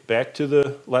 Okay, back to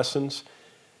the lessons.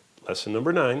 Lesson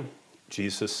number 9,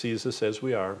 Jesus sees us as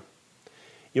we are.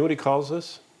 You know what he calls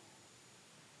us?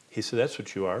 He said, that's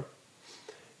what you are.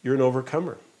 You're an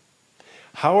overcomer.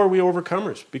 How are we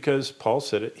overcomers? Because Paul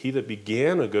said it, he that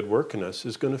began a good work in us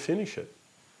is going to finish it.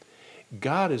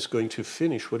 God is going to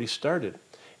finish what he started.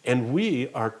 And we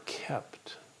are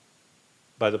kept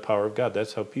by the power of God.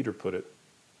 That's how Peter put it.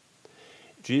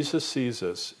 Jesus sees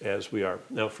us as we are.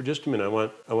 Now, for just a minute,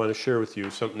 I want to share with you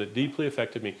something that deeply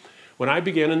affected me. When I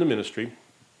began in the ministry,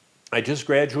 I just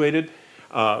graduated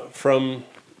from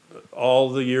all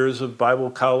the years of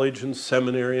Bible college and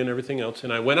seminary and everything else,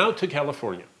 and I went out to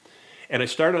California. And I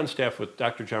started on staff with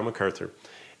Dr. John MacArthur.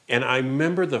 And I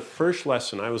remember the first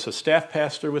lesson. I was a staff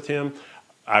pastor with him.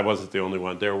 I wasn't the only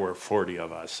one. There were 40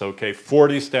 of us, okay?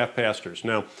 40 staff pastors.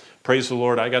 Now, praise the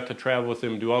Lord, I got to travel with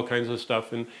him, do all kinds of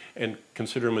stuff, and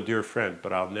consider him a dear friend.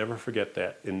 But I'll never forget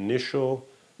that initial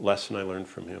lesson I learned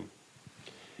from him.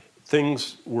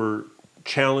 Things were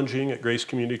challenging at Grace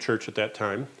Community Church at that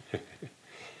time.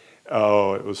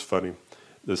 Oh, it was funny.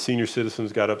 The senior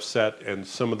citizens got upset, and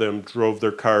some of them drove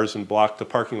their cars and blocked the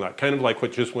parking lot, kind of like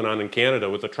what just went on in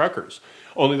Canada with the truckers.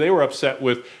 Only they were upset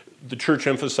with the church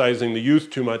emphasizing the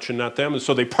youth too much and not them, and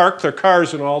so they parked their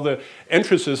cars in all the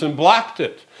entrances and blocked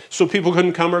it so people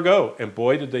couldn't come or go. And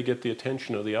boy, did they get the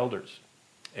attention of the elders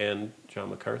and John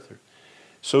MacArthur.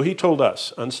 So he told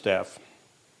us on staff,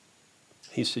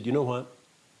 he said, you know what?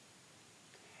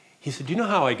 He said, you know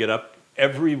how I get up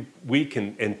every week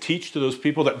and teach to those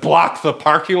people that block the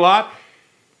parking lot?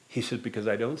 He said, because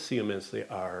I don't see them as they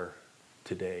are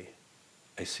today.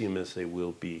 I see them as they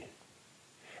will be.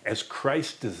 As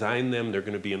Christ designed them, they're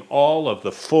going to be in all of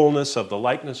the fullness of the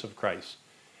likeness of Christ.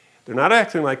 They're not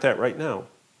acting like that right now,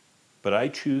 but I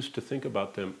choose to think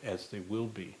about them as they will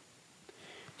be.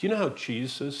 Do you know how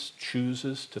Jesus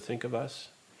chooses to think of us?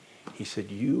 He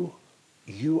said, you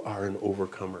are an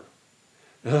overcomer.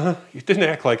 You didn't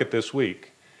act like it this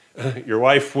week. Your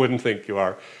wife wouldn't think you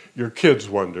are. Your kids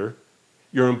wonder.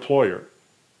 Your employer.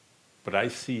 But I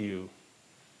see you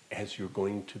as you're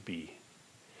going to be.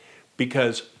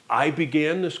 Because I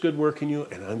began this good work in you,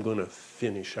 and I'm going to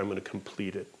finish, I'm going to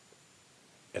complete it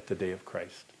at the day of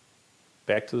Christ.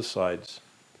 Back to the slides.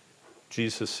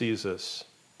 Jesus sees us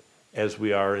as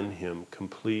we are in him,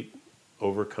 complete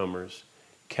overcomers,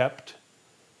 kept,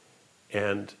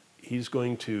 and he's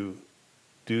going to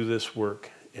do this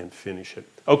work and finish it.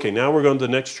 Okay, now we're going to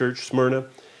the next church, Smyrna.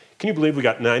 Can you believe we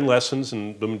got 9 lessons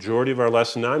and the majority of our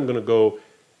lesson? Now I'm going to go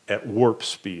at warp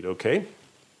speed, okay?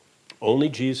 Only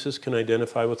Jesus can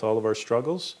identify with all of our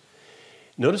struggles.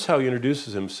 Notice how he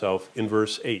introduces himself in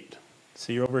verse 8.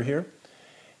 See over here?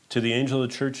 To the angel of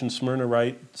the church in Smyrna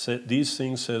write, these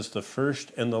things says the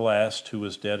first and the last who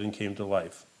was dead and came to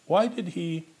life. Why did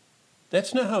he?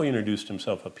 That's not how he introduced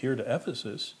himself up here to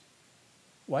Ephesus.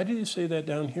 Why did he say that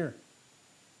down here?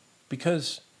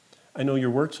 Because I know your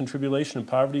works and tribulation and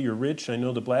poverty, you're rich. I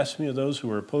know the blasphemy of those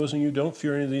who are opposing you. Don't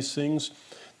fear any of these things.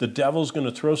 The devil's going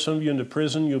to throw some of you into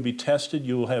prison. You'll be tested.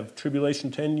 You'll have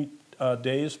tribulation 10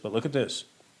 days. But look at this.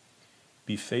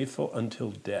 Be faithful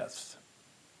until death,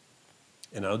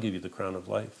 and I'll give you the crown of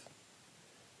life.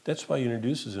 That's why he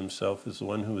introduces himself as the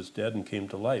one who was dead and came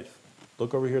to life.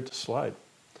 Look over here at the slide.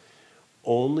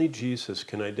 Only Jesus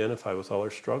can identify with all our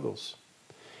struggles.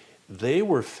 They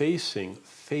were facing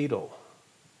fatal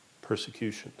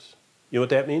persecutions. You know what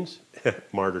that means?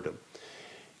 Martyrdom.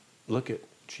 Look at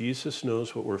Jesus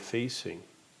knows what we're facing,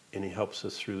 and he helps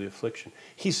us through the affliction.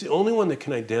 He's the only one that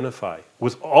can identify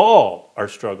with all our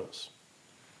struggles.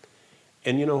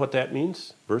 And you know what that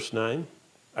means? Verse 9,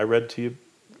 I read to you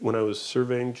when I was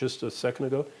surveying just a second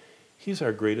ago. He's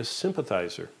our greatest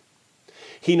sympathizer.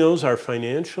 He knows our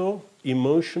financial,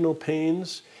 emotional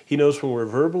pains. He knows when we're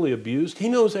verbally abused. He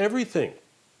knows everything.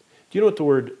 Do you know what the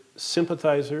word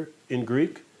sympathizer in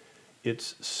Greek?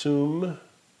 It's sum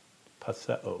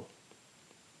patheo.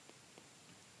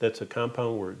 That's a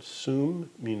compound word. Sum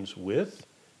means with.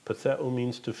 Patheo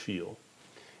means to feel.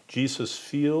 Jesus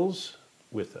feels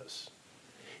with us.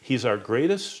 He's our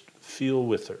greatest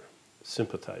feel-wither,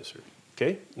 sympathizer.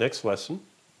 Okay, next lesson.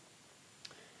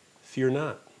 Fear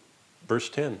not. Verse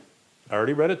 10. I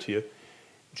already read it to you.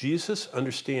 Jesus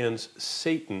understands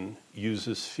Satan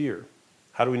uses fear.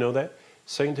 How do we know that?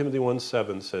 2 Timothy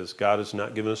 1:7 says, God has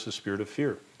not given us a spirit of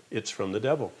fear. It's from the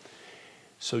devil.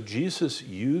 So Jesus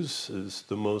uses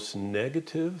the most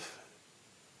negative,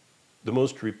 the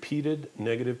most repeated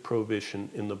negative prohibition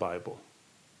in the Bible.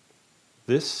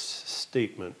 This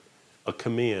statement, a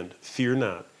command, fear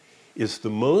not, is the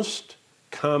most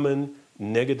common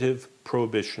negative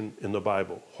prohibition in the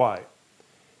Bible. Why?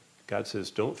 God says,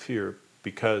 don't fear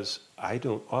because I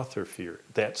don't author fear.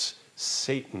 That's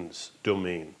Satan's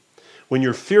domain. When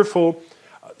you're fearful,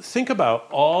 think about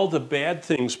all the bad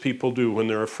things people do when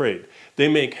they're afraid. They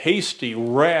make hasty,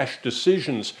 rash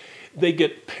decisions. They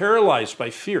get paralyzed by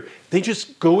fear. They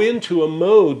just go into a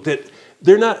mode that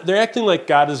they're acting like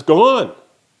God is gone.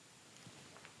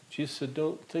 Jesus said,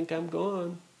 don't think I'm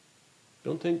gone.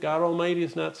 Don't think God Almighty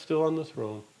is not still on the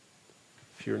throne.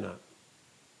 Fear not.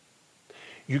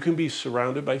 You can be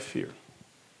surrounded by fear.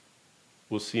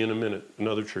 We'll see in a minute.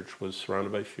 Another church was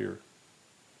surrounded by fear.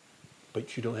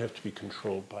 But you don't have to be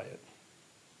controlled by it.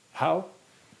 How?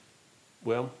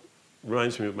 Well, it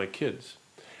reminds me of my kids.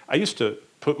 I used to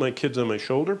put my kids on my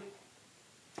shoulder,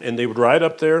 and they would ride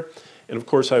up there, and of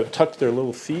course I would tuck their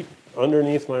little feet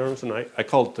underneath my arms, and I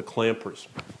called it the clampers.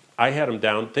 I had them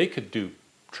down. They could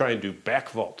try and do back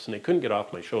vaults, and they couldn't get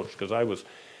off my shoulders because I was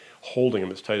holding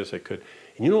them as tight as I could.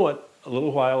 And you know what? A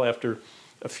little while after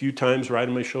a few times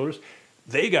riding my shoulders,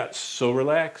 they got so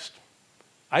relaxed.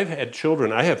 I've had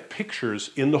children, I have pictures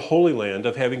in the Holy Land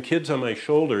of having kids on my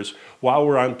shoulders while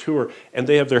we're on tour, and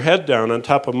they have their head down on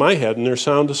top of my head and they're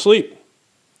sound asleep.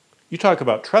 You talk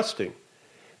about trusting.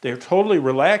 They're totally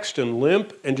relaxed and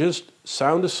limp and just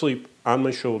sound asleep on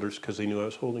my shoulders because they knew I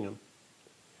was holding them.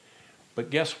 But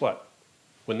guess what?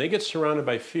 When they get surrounded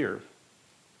by fear,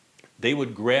 they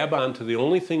would grab onto the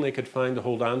only thing they could find to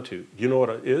hold on to. Do you know what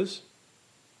it is?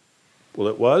 Well,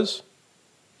 it was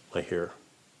my hair.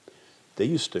 They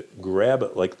used to grab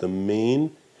it like the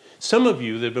mane. Some of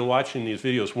you that have been watching these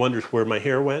videos wonders where my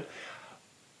hair went.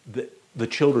 The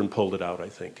children pulled it out, I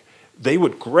think. They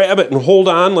would grab it and hold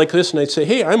on like this, and I'd say,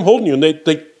 hey, I'm holding you. And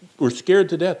they were scared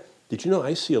to death. Did you know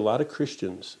I see a lot of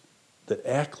Christians that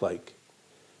act like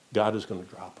God is going to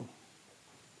drop them,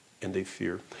 and they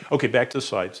fear. Okay, back to the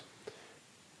slides.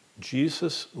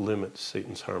 Jesus limits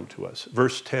Satan's harm to us.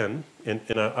 Verse 10, and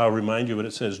I'll remind you what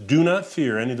it says. Do not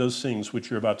fear any of those things which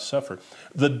you're about to suffer.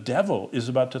 The devil is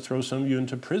about to throw some of you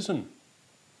into prison,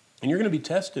 and you're going to be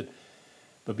tested.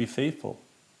 But be faithful,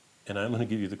 and I'm going to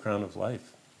give you the crown of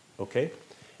life. Okay?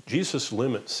 Jesus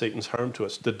limits Satan's harm to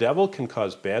us. The devil can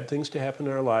cause bad things to happen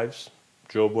in our lives.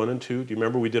 Job 1 and 2. Do you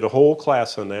remember we did a whole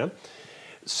class on that?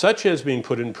 Such as being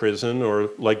put in prison, or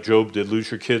like Job did,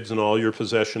 lose your kids and all your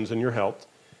possessions and your health.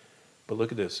 But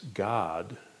look at this.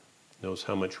 God knows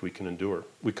how much we can endure.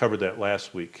 We covered that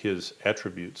last week, his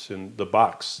attributes and the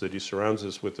box that he surrounds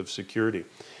us with of security.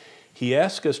 He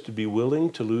asks us to be willing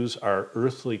to lose our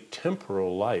earthly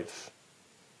temporal life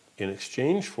in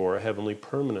exchange for a heavenly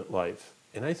permanent life.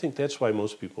 And I think that's why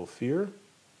most people fear.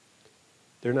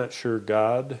 They're not sure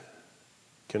God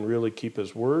can really keep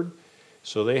his word,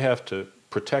 so they have to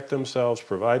protect themselves,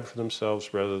 provide for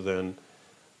themselves, rather than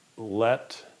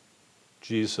let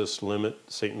Jesus limit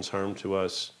Satan's harm to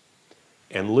us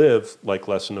and live like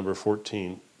lesson number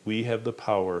 14. We have the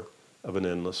power of an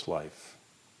endless life.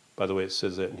 By the way, it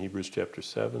says that in Hebrews chapter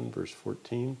 7, verse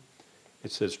 14.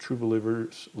 It says true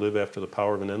believers live after the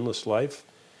power of an endless life.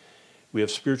 We have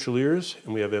spiritual ears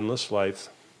and we have endless life.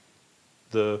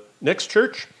 The next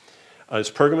church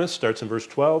is Pergamos, starts in verse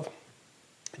 12.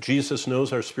 Jesus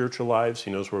knows our spiritual lives.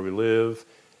 He knows where we live.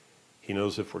 He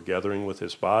knows if we're gathering with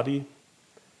his body.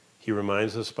 He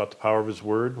reminds us about the power of his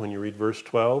word when you read verse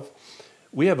 12.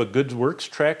 We have a good works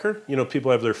tracker. You know,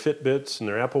 people have their Fitbits and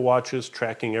their Apple Watches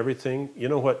tracking everything. You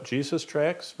know what Jesus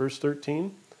tracks, verse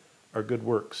 13? Our good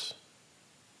works,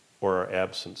 or our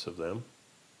absence of them.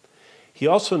 He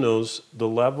also knows the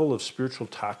level of spiritual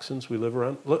toxins we live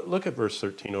around. Look at verse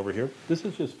 13 over here. This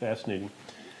is just fascinating.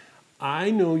 I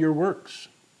know your works.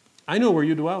 I know where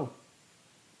you dwell.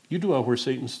 You dwell where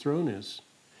Satan's throne is.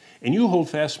 And you hold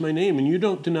fast my name, and you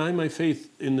don't deny my faith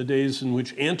in the days in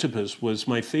which Antipas was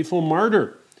my faithful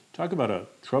martyr. Talk about a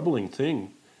troubling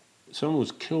thing. Someone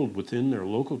was killed within their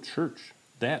local church.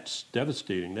 That's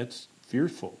devastating. That's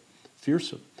fearful,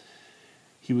 fearsome.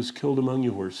 He was killed among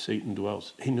you where Satan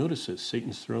dwells. Hey, notice this.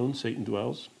 Satan's throne, Satan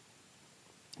dwells.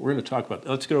 We're going to talk about that.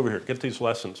 Let's get over here. Get these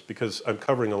lessons because I'm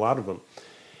covering a lot of them.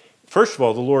 First of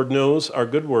all, the Lord knows our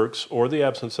good works or the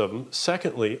absence of them.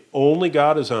 Secondly, only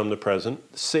God is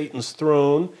omnipresent. Satan's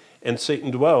throne and Satan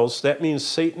dwells. That means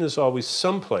Satan is always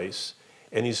someplace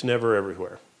and he's never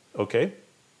everywhere. Okay?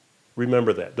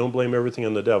 Remember that. Don't blame everything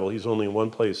on the devil. He's only in one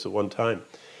place at one time.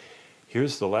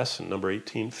 Here's the lesson, number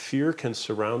 18. Fear can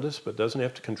surround us but doesn't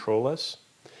have to control us.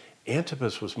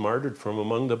 Antipas was martyred from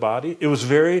among the body. It was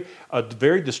a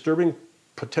very disturbing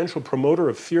potential promoter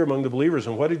of fear among the believers.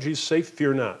 And what did Jesus say?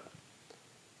 Fear not.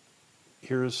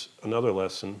 Here's another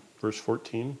lesson, verse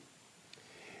 14.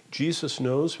 Jesus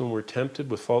knows when we're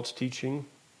tempted with false teaching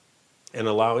and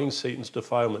allowing Satan's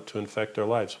defilement to infect our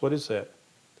lives. What is that?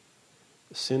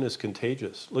 Sin is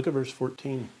contagious. Look at verse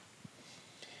 14.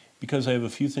 Because I have a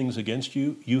few things against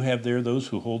you, you have there those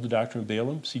who hold the doctrine of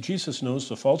Balaam. See, Jesus knows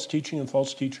the false teaching and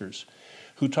false teachers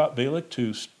who taught Balak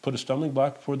to put a stumbling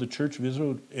block before the church of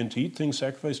Israel and to eat things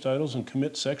sacrificed to idols and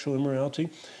commit sexual immorality.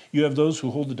 You have those who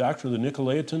hold the doctrine of the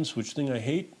Nicolaitans, which thing I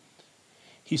hate.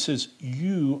 He says,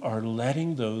 you are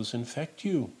letting those infect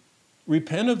you.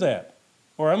 Repent of that,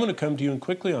 or I'm going to come to you and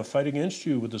quickly I'll fight against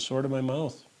you with the sword of my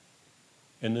mouth.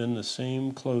 And then the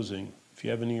same closing. If you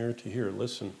have an ear to hear,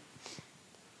 listen.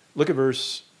 Look at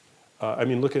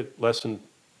look at lesson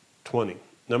 20.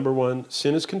 Number 1,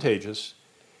 sin is contagious.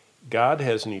 God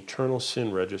has an eternal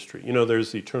sin registry. You know,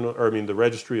 there's the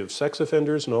registry of sex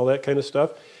offenders and all that kind of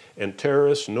stuff, and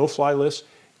terrorists, no-fly lists.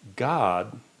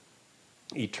 God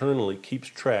eternally keeps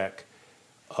track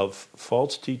of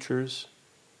false teachers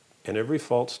and every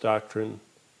false doctrine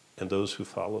and those who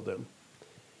follow them.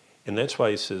 And that's why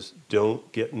he says,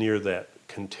 don't get near that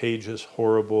contagious,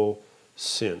 horrible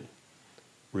sin.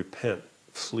 Repent,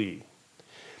 flee.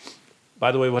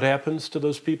 By the way, what happens to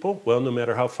those people? Well, no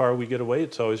matter how far we get away,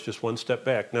 it's always just one step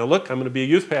back. Now look, I'm going to be a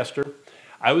youth pastor.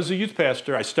 I was a youth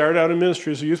pastor. I started out in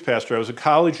ministry as a youth pastor. I was a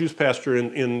college youth pastor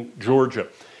in Georgia.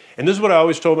 And this is what I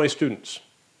always told my students.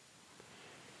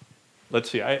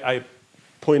 Let's see, I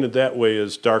pointed that way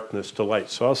as darkness to light.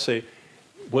 So I'll say,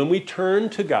 when we turn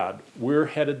to God, we're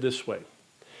headed this way.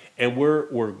 And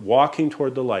we're walking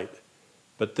toward the light.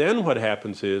 But then what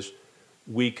happens is,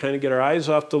 we kind of get our eyes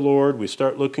off the Lord, we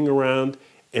start looking around,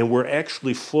 and we're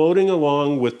actually floating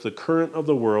along with the current of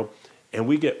the world, and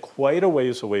we get quite a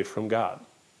ways away from God.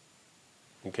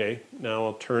 Okay, now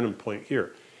I'll turn and point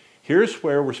here. Here's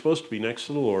where we're supposed to be next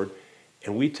to the Lord,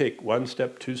 and we take 1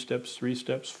 step, 2 steps, 3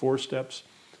 steps, 4 steps,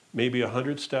 maybe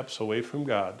 100 steps away from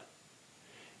God.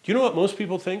 Do you know what most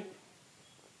people think?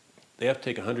 They have to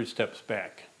take 100 steps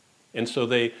back. And so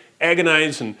they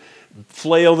agonize and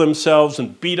flail themselves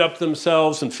and beat up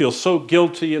themselves and feel so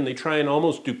guilty, and they try and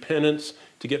almost do penance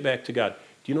to get back to God.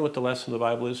 Do you know what the lesson of the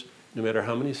Bible is? No matter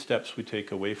how many steps we take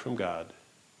away from God,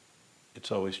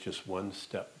 it's always just 1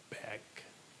 step back.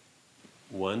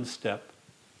 1 step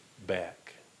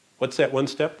back. What's that 1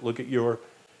 step? Look at your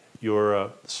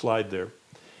slide there.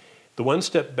 The 1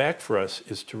 step back for us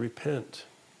is to repent.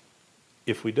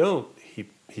 If we don't,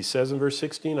 he says in verse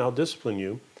 16, I'll discipline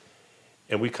you.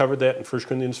 And we covered that in 1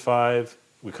 Corinthians 5.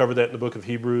 We covered that in the book of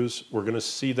Hebrews. We're going to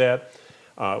see that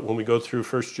when we go through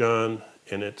 1 John,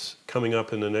 and it's coming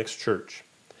up in the next church.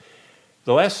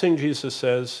 The last thing Jesus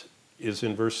says is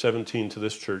in verse 17 to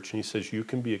this church, and he says, you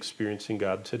can be experiencing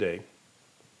God today.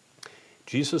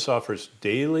 Jesus offers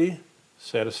daily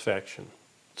satisfaction.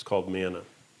 It's called manna.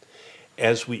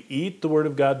 As we eat the Word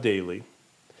of God daily,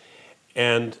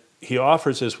 and he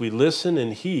offers, as we listen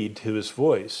and heed to his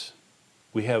voice,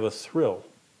 we have a thrill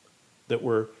that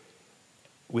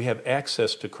we have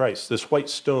access to Christ. This white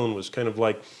stone was kind of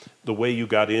like the way you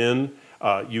got in.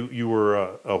 You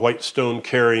were a white stone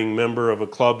carrying member of a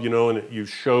club, and you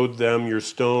showed them your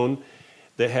stone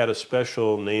that had a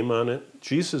special name on it.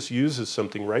 Jesus uses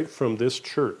something right from this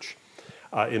church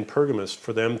in Pergamos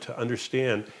for them to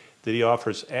understand that he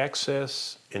offers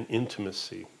access and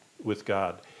intimacy with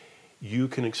God. You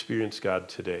can experience God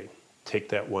today. Take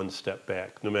that one step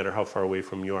back, no matter how far away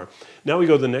from you are. Now we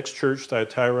go to the next church,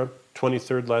 Thyatira,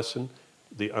 23rd lesson,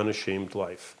 the unashamed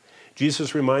life.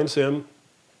 Jesus reminds them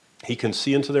he can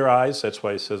see into their eyes. That's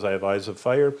why he says, I have eyes of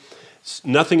fire.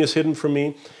 Nothing is hidden from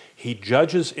me. He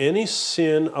judges any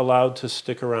sin allowed to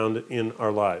stick around in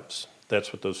our lives.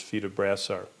 That's what those feet of brass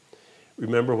are.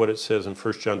 Remember what it says in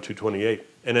 1 John 2:28.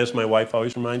 And as my wife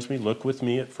always reminds me, look with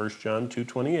me at 1 John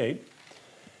 2:28.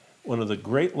 One of the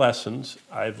great lessons,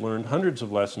 I've learned hundreds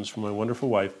of lessons from my wonderful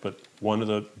wife, but one of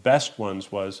the best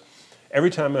ones was, every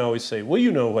time I always say, well,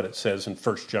 you know what it says in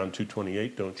 1 John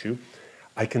 2:28, don't you?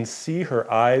 I can see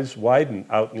her eyes widen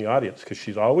out in the audience because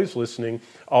she's always listening,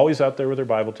 always out there with her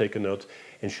Bible taking notes,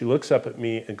 and she looks up at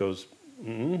me and goes,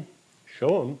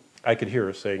 show them. I could hear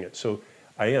her saying it. So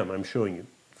I'm showing you.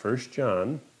 1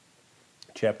 John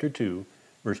chapter 2,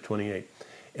 verse 28.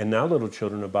 And now, little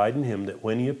children, abide in him, that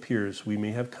when he appears, we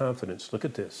may have confidence. Look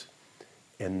at this.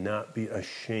 And not be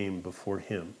ashamed before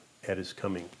him at his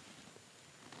coming.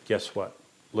 Guess what?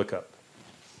 Look up.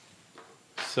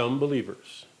 Some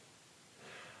believers,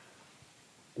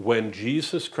 when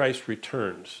Jesus Christ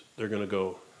returns, they're going to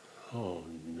go, oh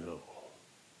no.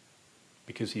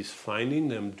 Because he's finding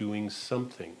them doing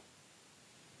something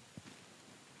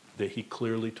that he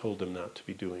clearly told them not to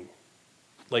be doing.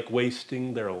 Like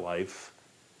wasting their life,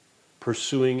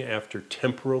 pursuing after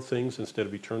temporal things instead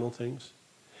of eternal things.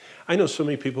 I know so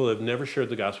many people that have never shared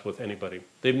the gospel with anybody.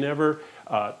 They've never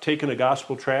taken a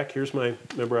gospel tract.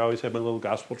 Remember I always have my little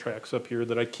gospel tracts up here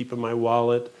that I keep in my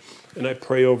wallet, and I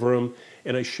pray over them,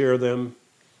 and I share them.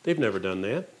 They've never done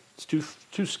that. It's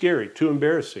too scary, too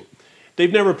embarrassing.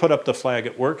 They've never put up the flag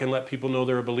at work and let people know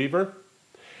they're a believer.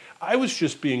 I was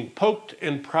just being poked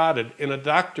and prodded in a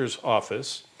doctor's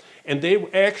office, and they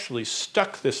actually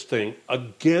stuck this thing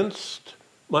against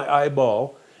my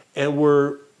eyeball and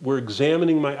were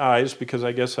examining my eyes because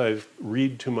I guess I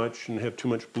read too much and have too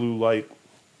much blue light,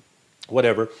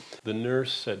 whatever. The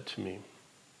nurse said to me,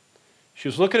 she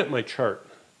was looking at my chart,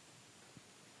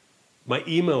 my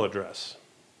email address,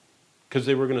 because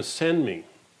they were going to send me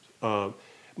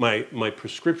my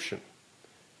prescription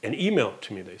and email it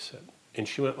to me, they said. And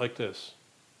she went like this.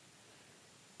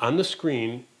 On the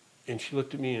screen, and she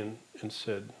looked at me and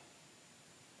said,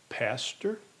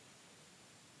 Pastor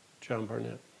John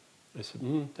Barnett. I said,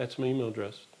 that's my email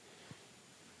address.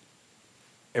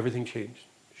 Everything changed.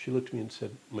 She looked at me and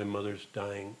said, my mother's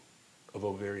dying of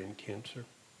ovarian cancer.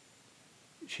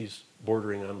 She's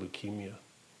bordering on leukemia.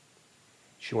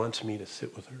 She wants me to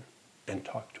sit with her and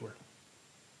talk to her.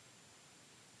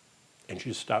 And she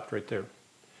just stopped right there.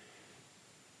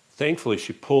 Thankfully,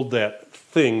 she pulled that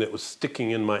thing that was sticking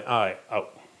in my eye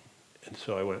out. And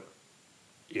so I went,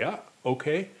 yeah,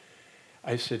 okay.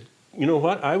 I said, you know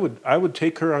what? I would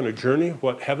take her on a journey of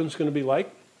what heaven's going to be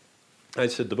like. I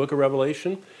said, the book of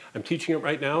Revelation, I'm teaching it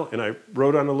right now, and I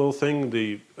wrote on a little thing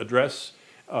the address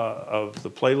of the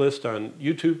playlist on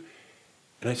YouTube.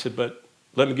 And I said, but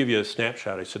let me give you a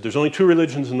snapshot. I said, there's only 2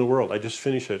 religions in the world. I just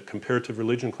finished a comparative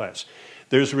religion class.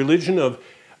 There's a religion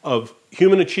of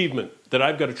human achievement, that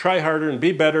I've got to try harder and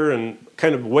be better and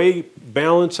kind of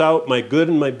balance out my good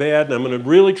and my bad, and I'm going to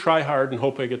really try hard and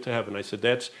hope I get to heaven. I said,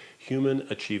 that's human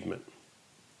achievement.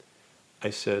 I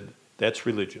said, that's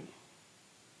religion.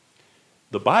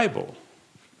 The Bible,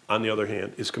 on the other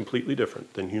hand, is completely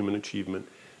different than human achievement.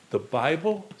 The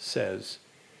Bible says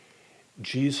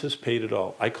Jesus paid it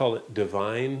all. I call it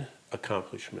divine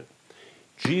accomplishment.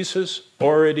 Jesus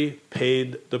already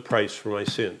paid the price for my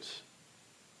sins.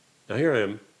 Now here I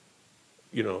am,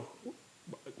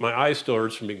 my eye still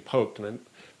hurts from being poked, and it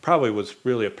probably was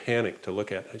really a panic to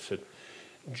look at. I said,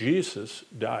 Jesus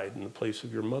died in the place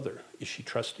of your mother. Is she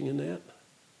trusting in that?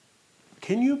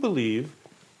 Can you believe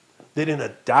that in a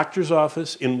doctor's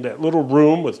office, in that little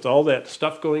room with all that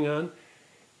stuff going on,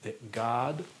 that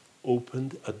God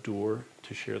opened a door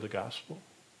to share the gospel?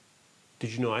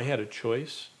 Did you know I had a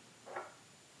choice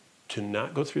to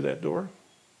not go through that door?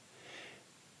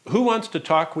 Who wants to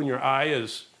talk when your eye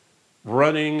is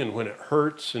running and when it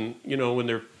hurts and, when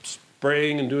they're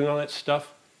spraying and doing all that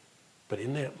stuff? But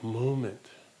in that moment,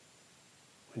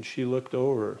 when she looked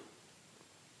over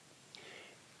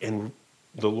and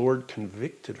the Lord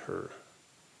convicted her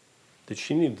that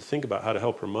she needed to think about how to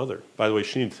help her mother. By the way,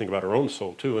 she needed to think about her own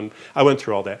soul too, and I went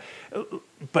through all that.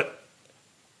 But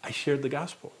I shared the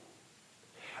gospel.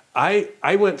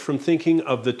 I went from thinking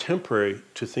of the temporary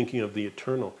to thinking of the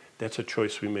eternal. That's a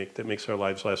choice we make that makes our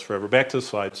lives last forever. Back to the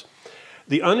slides.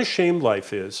 The unashamed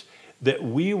life is that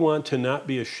we want to not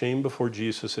be ashamed before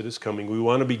Jesus at his coming. We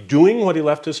want to be doing what he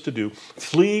left us to do,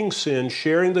 fleeing sin,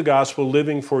 sharing the gospel,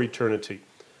 living for eternity.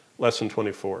 Lesson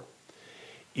 24.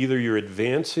 Either you're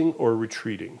advancing or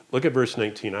retreating. Look at verse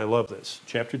 19. I love this.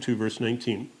 Chapter 2, verse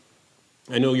 19.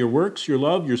 I know your works, your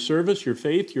love, your service, your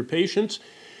faith, your patience.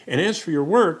 And as for your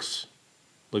works,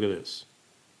 look at this.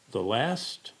 The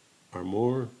last are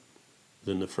more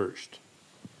than the first.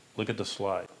 Look at the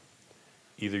slide.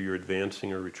 Either you're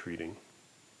advancing or retreating.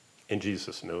 And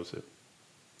Jesus knows it.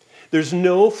 There's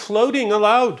no floating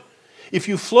allowed. If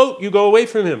you float, you go away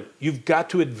from him. You've got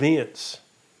to advance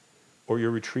or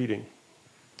you're retreating.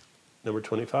 Number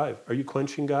 25, are you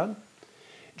quenching God?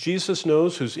 Jesus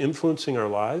knows who's influencing our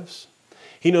lives.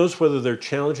 He knows whether they're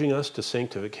challenging us to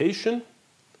sanctification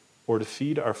or to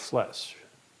feed our flesh.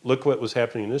 Look what was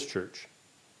happening in this church.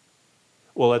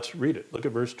 Well, let's read it. Look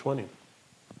at verse 20.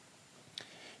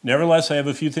 Nevertheless, I have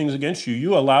a few things against you.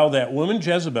 You allow that woman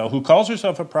Jezebel, who calls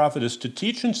herself a prophetess, to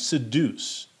teach and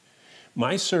seduce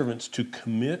my servants to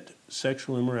commit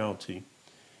sexual immorality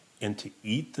and to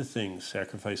eat the things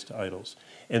sacrificed to idols.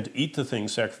 And to eat the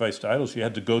things sacrificed to idols, you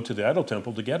had to go to the idol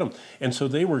temple to get them. And so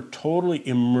they were totally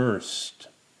immersed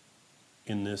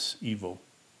in this evil.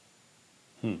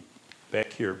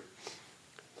 Back here.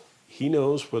 He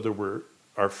knows whether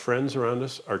our friends around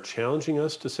us are challenging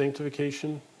us to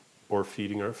sanctification or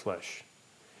feeding our flesh.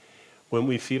 When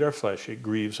we feed our flesh, it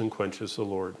grieves and quenches the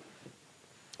Lord.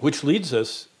 Which leads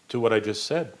us to what I just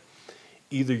said.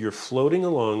 Either you're floating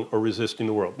along or resisting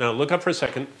the world. Now, look up for a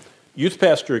second. Youth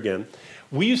pastor again.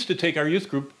 We used to take our youth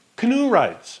group canoe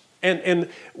rides. And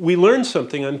we learned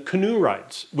something on canoe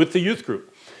rides with the youth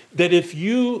group. That if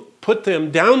you put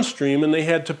them downstream and they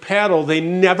had to paddle, they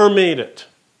never made it.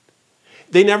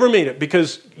 They never made it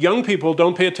because young people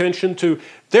don't pay attention to,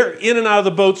 they're in and out of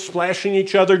the boats, splashing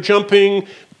each other, jumping,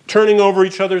 turning over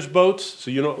each other's boats.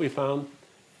 So you know what we found?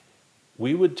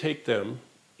 We would take them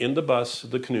in the bus,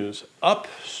 the canoes,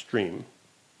 upstream,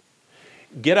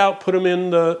 get out, put them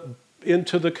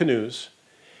into the canoes,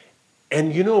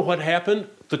 and you know what happened?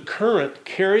 The current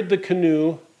carried the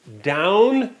canoe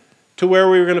down to where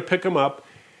we were going to pick them up,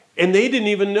 and they didn't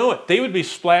even know it. They would be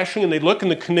splashing, and they'd look,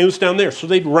 and the canoe's down there. So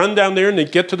they'd run down there, and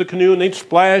they'd get to the canoe, and they'd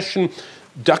splash and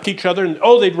duck each other, and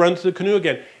they'd run to the canoe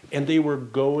again. And they were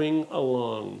going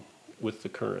along with the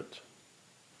current.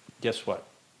 Guess what?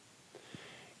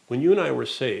 When you and I were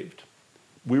saved,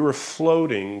 we were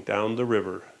floating down the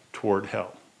river toward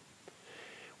hell.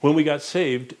 When we got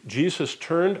saved, Jesus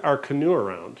turned our canoe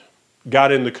around,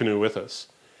 got in the canoe with us,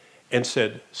 and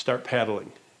said, start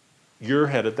paddling. You're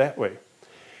headed that way.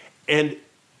 And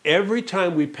every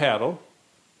time we paddle,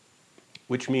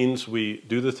 which means we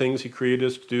do the things he created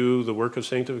us to do, the work of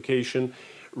sanctification,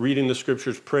 reading the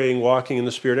scriptures, praying, walking in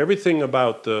the Spirit, everything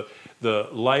about the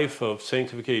life of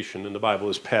sanctification in the Bible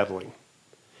is paddling.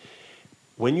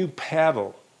 When you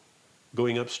paddle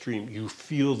going upstream, you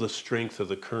feel the strength of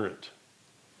the current.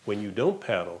 When you don't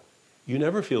paddle, you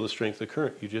never feel the strength of the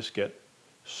current. You just get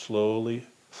slowly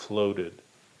floated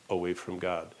away from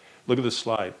God. Look at this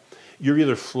slide. You're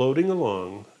either floating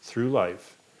along through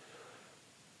life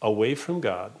away from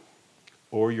God,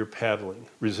 or you're paddling,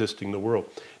 resisting the world.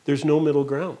 There's no middle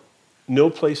ground, no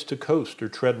place to coast or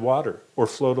tread water or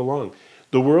float along.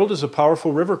 The world is a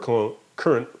powerful river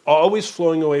current, always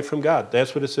flowing away from God.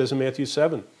 That's what it says in Matthew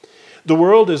 7. The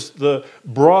world is the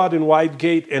broad and wide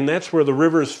gate, and that's where the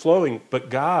river is flowing.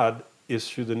 But God is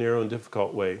through the narrow and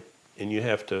difficult way, and you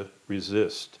have to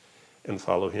resist and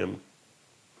follow him.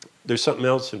 There's something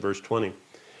else in verse 20.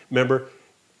 Remember,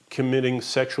 committing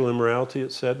sexual immorality,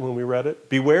 it said when we read it.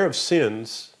 Beware of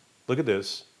sins, look at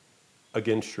this,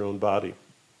 against your own body.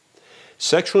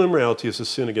 Sexual immorality is a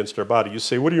sin against our body. You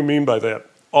say, what do you mean by that?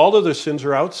 All other sins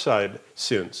are outside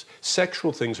sins.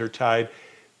 Sexual things are tied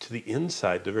to the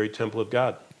inside, the very temple of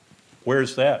God.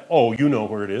 Where's that? Oh, you know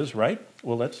where it is, right?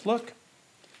 Well, let's look.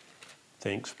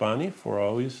 Thanks, Bonnie, for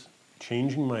always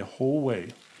changing my whole way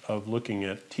of looking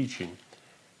at teaching,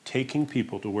 taking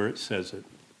people to where it says it.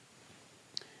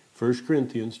 1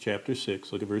 Corinthians chapter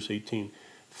 6, look at verse 18.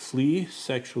 Flee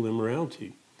sexual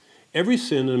immorality. Every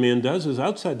sin that a man does is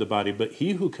outside the body, but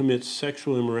he who commits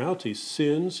sexual immorality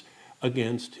sins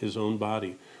against his own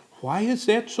body. Why is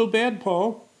that so bad,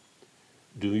 Paul?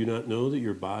 Do you not know that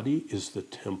your body is the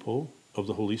temple of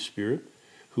the Holy Spirit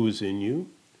who is in you,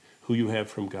 who you have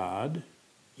from God?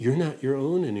 You're not your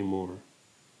own anymore.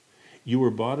 You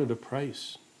were bought at a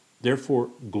price. Therefore,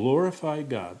 glorify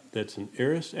God. That's an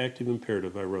aorist active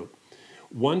imperative I wrote.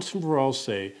 Once and for all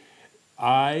say,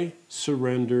 I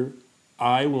surrender,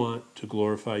 I want to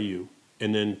glorify you.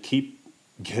 And then keep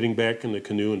getting back in the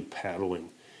canoe and paddling.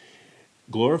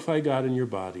 Glorify God in your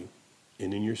body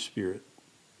and in your spirit,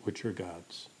 which are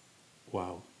God's.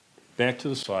 Wow. Back to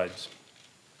the slides.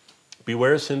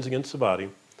 Beware of sins against the body.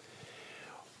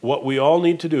 What we all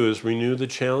need to do is renew the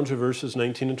challenge of verses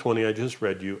 19 and 20 I just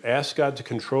read you. Ask God to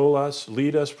control us,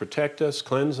 lead us, protect us,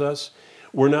 cleanse us.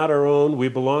 We're not our own. We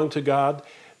belong to God.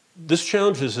 This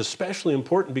challenge is especially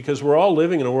important because we're all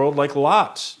living in a world like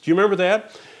Lot's. Do you remember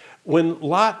that? When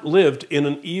Lot lived in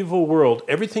an evil world,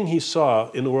 everything he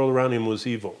saw in the world around him was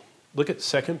evil. Look at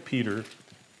 2 Peter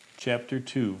chapter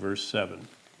 2, verse 7.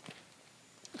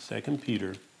 2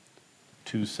 Peter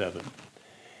 2:7.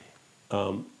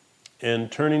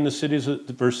 And turning the cities,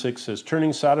 verse 6 says,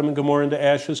 turning Sodom and Gomorrah into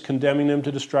ashes, condemning them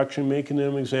to destruction, making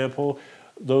them an example,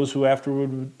 those who afterward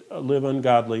would live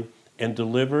ungodly, and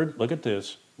delivered, look at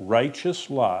this, righteous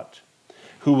Lot,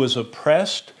 who was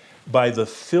oppressed by the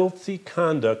filthy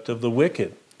conduct of the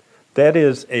wicked. That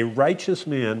is, a righteous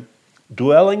man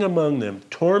dwelling among them,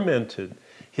 tormented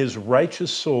his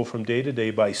righteous soul from day to day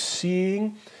by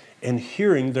seeing and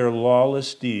hearing their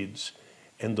lawless deeds.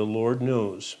 And the Lord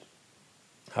knows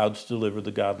how to deliver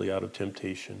the godly out of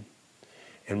temptation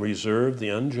and reserve the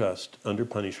unjust under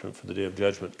punishment for the day of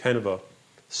judgment. Kind of a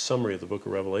summary of the book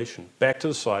of Revelation. Back to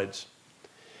the slides.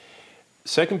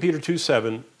 2 Peter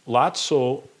 2:7, Lot's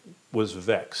soul was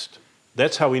vexed.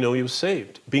 That's how we know he was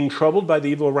saved. Being troubled by the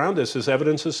evil around us is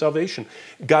evidence of salvation.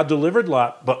 God delivered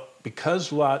Lot, but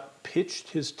because Lot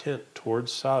pitched his tent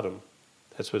towards Sodom,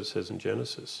 that's what it says in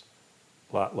Genesis,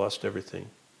 Lot lost everything.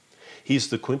 He's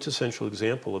the quintessential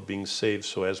example of being saved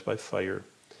so as by fire.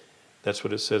 That's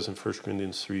what it says in 1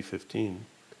 Corinthians 3:15.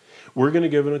 We're going to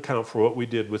give an account for what we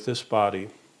did with this body,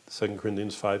 2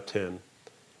 Corinthians 5:10,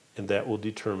 and that will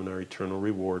determine our eternal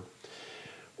reward.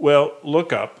 Well,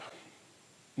 look up.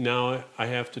 Now I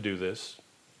have to do this.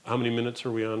 How many minutes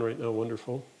are we on right now,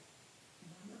 Wonderful?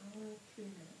 1 hour and 3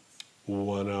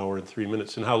 minutes. 1 hour and 3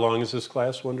 minutes. And how long is this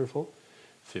class, Wonderful?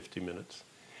 50 minutes.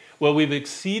 Well, we've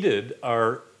exceeded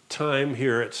our time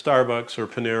here at Starbucks or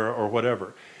Panera or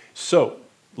whatever. So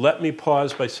let me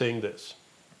pause by saying this.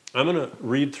 I'm going to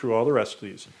read through all the rest of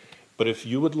these. But if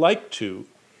you would like to,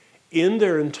 in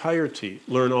their entirety,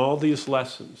 learn all these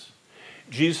lessons.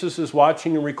 Jesus is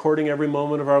watching and recording every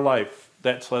moment of our life.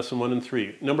 That's lesson 1 and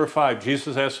 3. Number 5,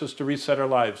 Jesus asks us to reset our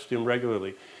lives to him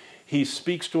regularly. He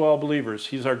speaks to all believers.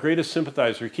 He's our greatest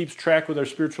sympathizer. He keeps track with our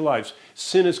spiritual lives.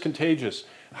 Sin is contagious.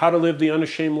 How to live the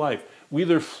unashamed life. We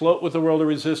either float with the world or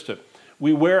resist it.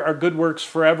 We wear our good works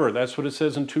forever. That's what it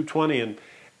says in 2:20. And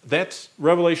that's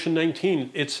Revelation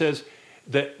 19. It says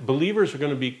that believers are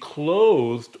going to be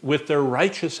clothed with their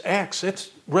righteous acts.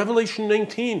 That's Revelation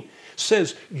 19.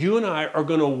 Says you and I are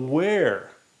going to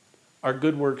wear our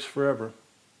good works forever.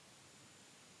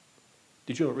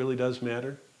 Did you know it really does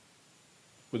matter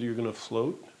whether you're going to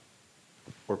float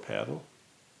or paddle?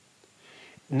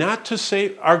 Not to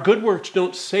say our good works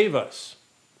don't save us,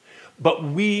 but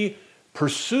we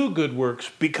pursue good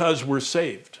works because we're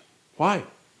saved. Why?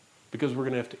 Because we're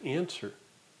going to have to answer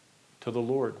to the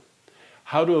Lord.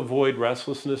 How to avoid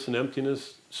restlessness and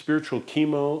emptiness, spiritual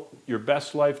chemo, your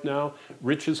best life now,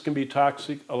 riches can be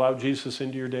toxic, allow Jesus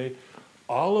into your day.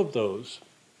 All of those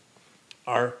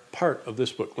are part of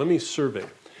this book. Let me survey.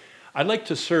 I'd like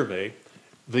to survey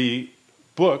the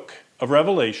book of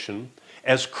Revelation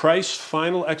as Christ's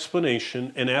final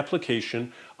explanation and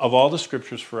application of all the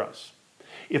scriptures for us.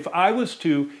 If I was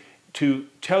to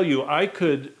tell you I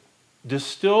could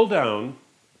distill down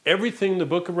everything the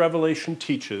book of Revelation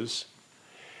teaches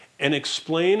and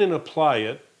explain and apply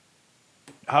it,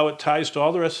 how it ties to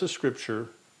all the rest of Scripture,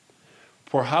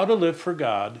 for how to live for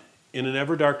God in an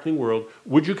ever-darkening world,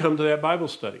 would you come to that Bible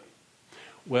study?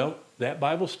 Well, that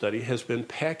Bible study has been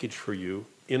packaged for you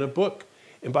in a book.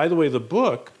 And by the way, the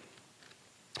book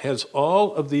has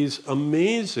all of these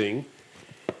amazing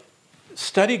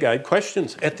study guide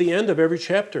questions at the end of every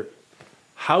chapter.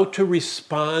 How to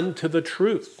respond to the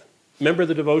truth. Remember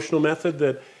the devotional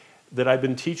method that I've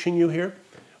been teaching you here?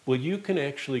 Well, you can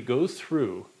actually go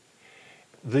through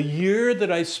the year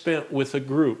that I spent with a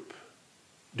group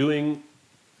doing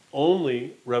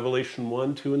only Revelation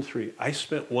 1, 2, and 3. I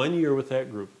spent 1 year with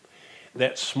that group,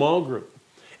 that small group,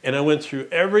 and I went through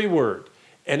every word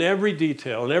and every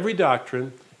detail and every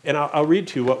doctrine, and I'll read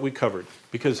to you what we covered,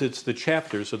 because it's the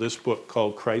chapters of this book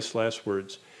called Christ's Last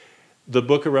Words, the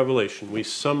book of Revelation. We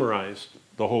summarized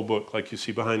the whole book like you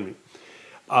see behind me.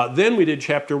 Then we did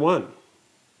chapter 1,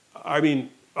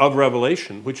 of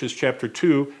Revelation, which is chapter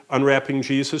 2, unwrapping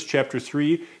Jesus, chapter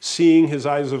 3, seeing his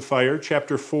eyes of fire,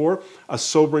 chapter 4, a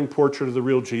sobering portrait of the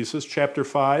real Jesus, chapter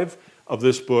 5 of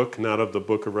this book, not of the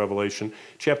book of Revelation,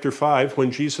 chapter 5,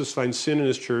 when Jesus finds sin in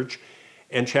his church,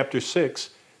 and chapter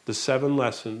 6, the 7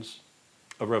 lessons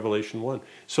of Revelation 1.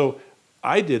 So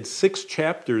I did 6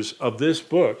 chapters of this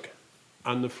book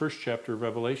on the first chapter of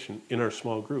Revelation in our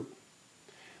small group.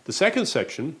 The second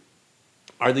section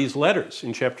are these letters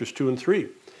in chapters 2 and 3.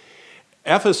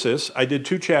 Ephesus, I did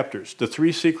 2 chapters, the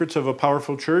 3 secrets of a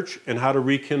powerful church and how to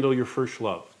rekindle your first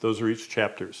love. Those are each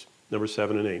chapters, number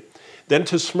 7 and 8. Then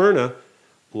to Smyrna,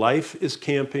 life is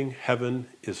camping, heaven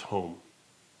is home.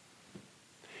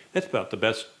 That's about the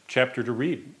best chapter to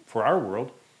read for our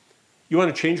world. You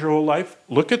want to change your whole life?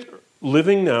 Look at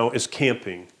living now as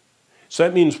camping. So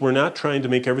that means we're not trying to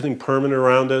make everything permanent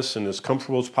around us and as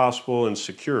comfortable as possible and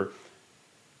secure.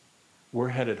 We're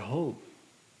headed home.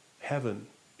 Heaven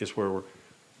is where we're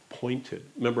pointed.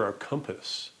 Remember, our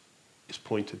compass is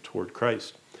pointed toward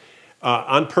Christ.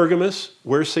 On Pergamos,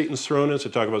 where Satan's throne is, I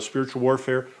talk about spiritual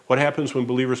warfare. What happens when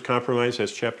believers compromise?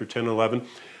 That's chapter 10 and 11.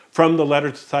 From the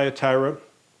letter to Thyatira,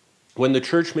 when the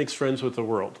church makes friends with the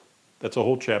world. That's a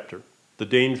whole chapter. The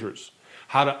dangers.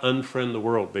 How to unfriend the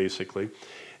world, basically.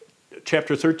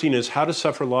 Chapter 13 is how to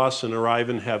suffer loss and arrive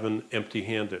in heaven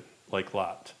empty-handed, like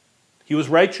Lot. He was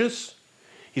righteous.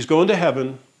 He's going to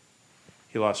heaven.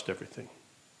 He lost everything.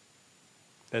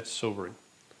 That's sobering.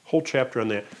 Whole chapter on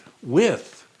that.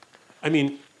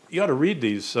 You ought to read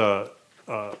these,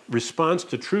 response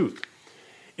to truth.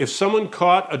 If someone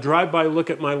caught a drive-by look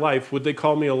at my life, would they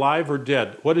call me alive or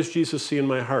dead? What does Jesus see in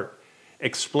my heart?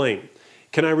 Explain.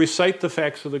 Can I recite the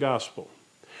facts of the gospel?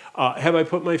 Have I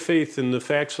put my faith in the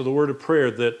facts of the word of prayer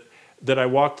that I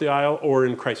walk the aisle or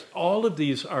in Christ? All of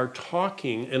these are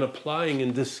talking and applying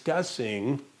and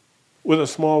discussing with a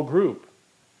small group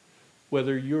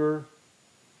whether you're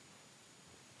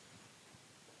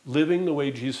living the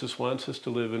way Jesus wants us to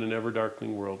live in an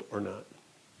ever-darkening world or not.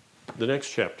 The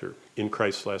next chapter in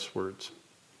Christ's last words.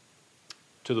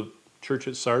 To the church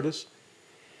at Sardis,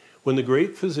 when the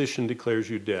great physician declares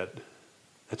you dead.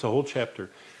 That's a whole chapter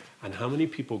on how many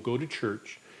people go to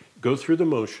church, go through the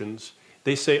motions.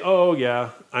 They say, oh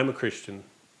yeah, I'm a Christian.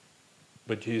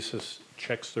 But Jesus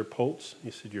checks their pulse.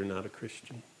 He said, you're not a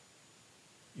Christian.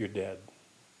 You're dead.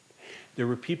 There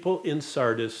were people in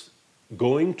Sardis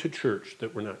going to church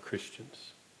that were not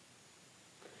Christians.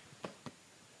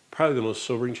 Probably the most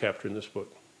sobering chapter in this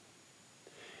book.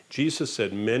 Jesus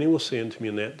said, many will say unto me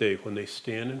in that day when they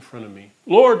stand in front of me,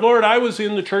 Lord, Lord, I was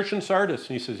in the church in Sardis.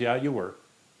 And he says, yeah, you were,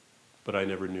 but I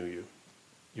never knew you.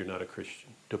 You're not a Christian.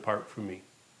 Depart from me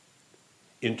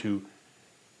into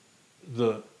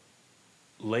the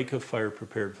lake of fire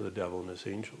prepared for the devil and his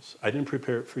angels. I didn't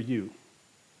prepare it for you,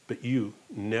 but you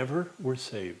never were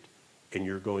saved, and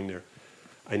you're going there.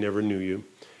 I never knew you.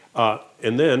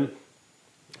 And then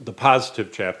the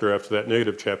positive chapter after that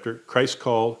negative chapter, Christ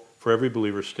called for every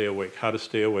believer, stay awake. How to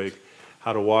stay awake,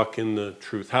 how to walk in the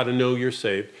truth, how to know you're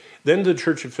saved. Then the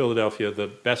church of Philadelphia, the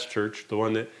best church, the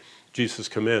one that Jesus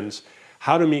commends,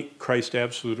 how to meet Christ's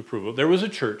absolute approval. There was a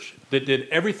church that did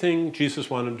everything Jesus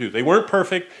wanted to do. They weren't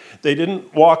perfect. They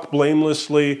didn't walk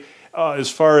blamelessly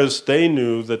as far as they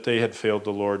knew that they had failed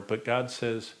the Lord. But God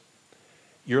says,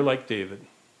 you're like David.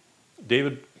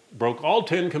 David broke all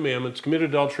 10 commandments,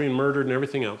 committed adultery and murdered and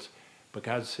everything else. But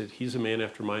God said, he's a man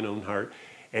after mine own heart.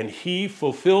 And he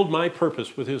fulfilled my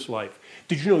purpose with his life.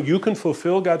 Did you know you can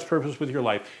fulfill God's purpose with your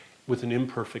life? With an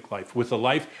imperfect life, with a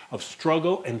life of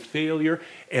struggle and failure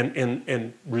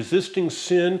and resisting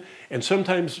sin, and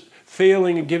sometimes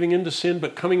failing and giving into sin,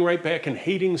 but coming right back and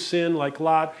hating sin like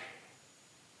Lot,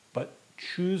 but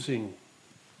choosing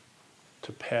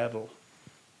to paddle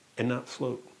and not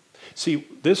float. See,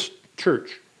 this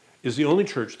church is the only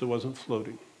church that wasn't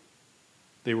floating.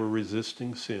 They were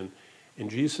resisting sin. And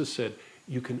Jesus said,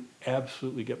 you can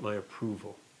absolutely get my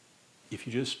approval if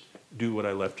you just do what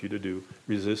I left you to do,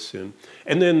 resist sin.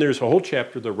 And then there's a whole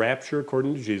chapter, the rapture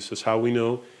according to Jesus, how we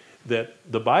know that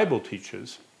the Bible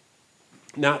teaches,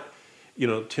 not,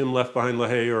 Tim left behind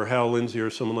LaHaye or Hal Lindsey or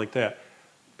someone like that,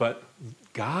 but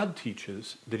God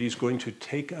teaches that he's going to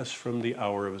take us from the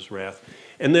hour of his wrath.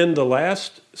 And then the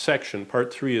last section,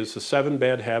 part 3, is the 7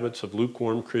 bad habits of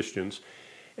lukewarm Christians.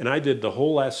 And I did the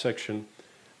whole last section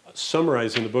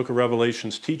summarizing the book of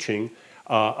Revelation's teaching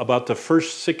about the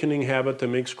first sickening habit that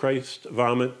makes Christ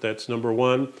vomit. That's number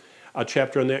 1. A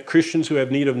chapter on that. Christians who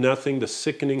have need of nothing, the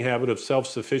sickening habit of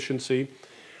self-sufficiency.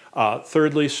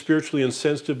 Thirdly, spiritually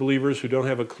insensitive believers who don't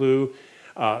have a clue.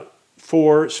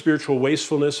 4, spiritual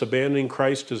wastefulness, abandoning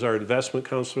Christ as our investment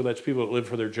counselor. That's people that live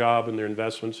for their job and their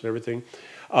investments and everything.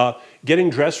 Getting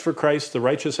dressed for Christ, the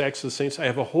righteous acts of the saints. I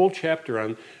have a whole chapter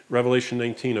on Revelation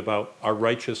 19 about our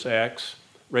righteous acts.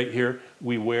 Right here,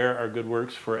 we wear our good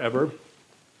works forever.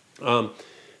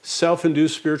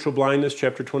 Self-induced spiritual blindness,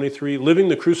 chapter 23. Living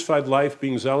the crucified life,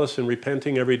 being zealous and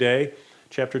repenting every day,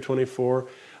 chapter 24.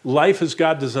 Life as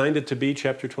God designed it to be,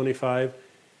 chapter 25.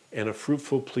 And a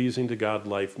fruitful, pleasing to God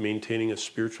life, maintaining a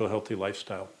spiritual, healthy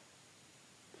lifestyle.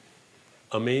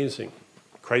 Amazing.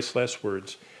 Christ's last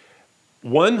words.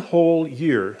 1 whole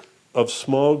year of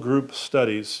small group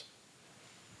studies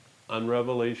on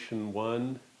Revelation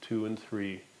 1, 2, and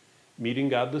 3, meeting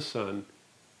God the Son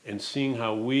and seeing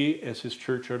how we as his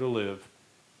church are to live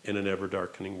in an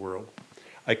ever-darkening world.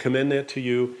 I commend that to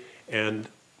you, and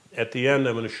at the end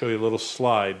I'm going to show you a little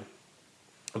slide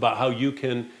about how you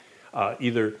can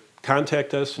either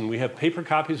contact us, and we have paper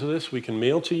copies of this we can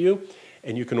mail to you,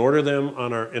 and you can order them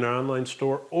on in our online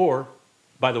store, or,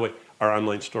 by the way, our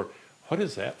online store. What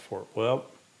is that for? Well,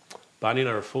 Bonnie and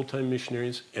I are full-time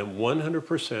missionaries, and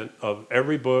 100% of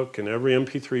every book and every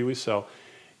MP3 we sell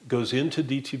goes into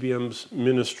DTBM's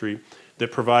ministry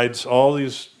that provides all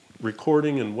these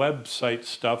recording and website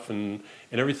stuff and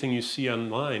everything you see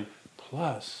online,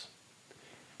 plus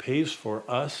pays for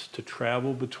us to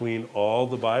travel between all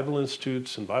the Bible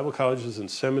institutes and Bible colleges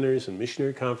and seminaries and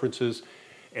missionary conferences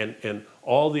and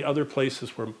all the other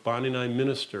places where Bonnie and I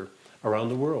minister around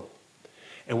the world.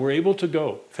 And we're able to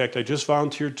go. In fact, I just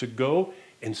volunteered to go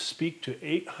and speak to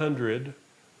 800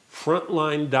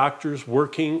 frontline doctors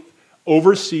working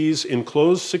overseas in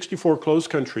 64 closed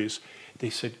countries. They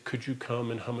said, could you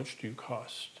come and how much do you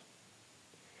cost?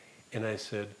 And I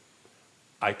said,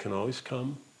 I can always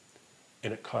come,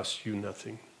 and it costs you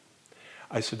nothing.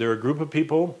 I said, there are a group of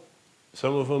people,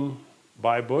 some of them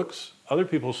buy books, other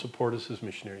people support us as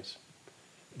missionaries,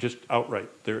 just outright.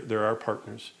 They're our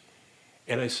partners.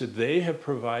 And I said, they have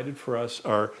provided for us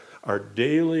our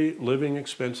daily living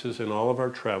expenses and all of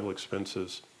our travel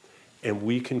expenses, and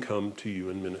we can come to you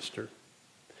and minister.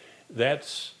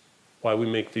 That's why we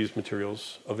make these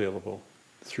materials available.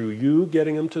 Through you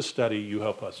getting them to study, you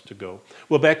help us to go.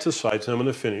 Well, back to the slides, and I'm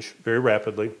going to finish very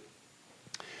rapidly.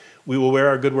 We will wear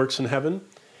our good works in heaven,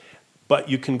 but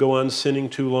you can go on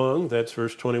sinning too long. That's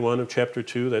verse 21 of chapter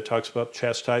 2. That talks about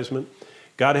chastisement.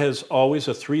 God has always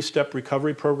a 3-step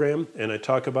recovery program, and I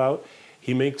talk about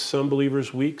he makes some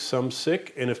believers weak, some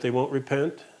sick, and if they won't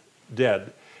repent,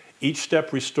 dead. Each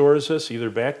step restores us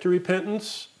either back to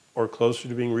repentance or closer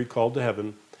to being recalled to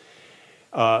heaven.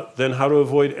 Then how to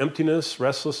avoid emptiness,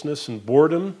 restlessness, and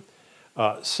boredom.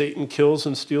 Satan kills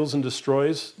and steals and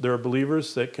destroys. There are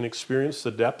believers that can experience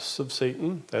the depths of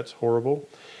Satan. That's horrible.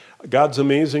 God's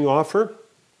amazing offer,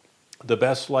 the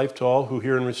best life to all who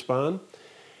hear and respond.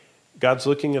 God's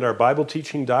looking at our Bible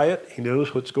teaching diet. He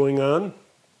knows what's going on,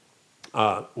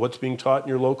 what's being taught in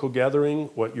your local gathering,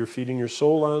 what you're feeding your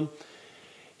soul on.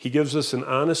 He gives us an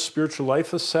honest spiritual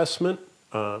life assessment.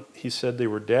 He said they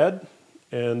were dead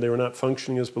and they were not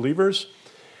functioning as believers.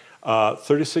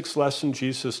 36th lesson,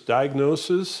 Jesus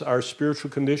diagnoses our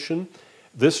spiritual condition.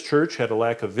 This church had a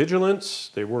lack of vigilance.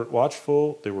 They weren't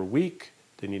watchful. They were weak.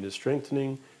 They needed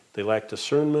strengthening. They lacked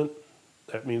discernment.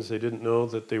 That means they didn't know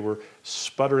that they were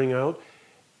sputtering out.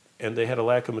 And they had a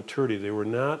lack of maturity. They were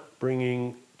not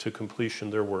bringing to completion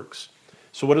their works.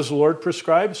 So what does the Lord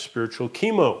prescribe? Spiritual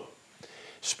chemo.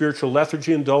 Spiritual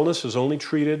lethargy and dullness is only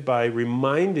treated by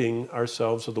reminding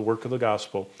ourselves of the work of the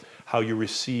gospel, how you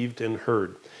received and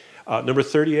heard. Number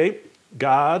 38,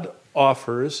 God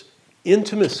offers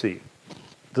intimacy.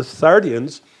 The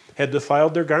Sardians had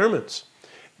defiled their garments.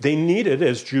 They needed,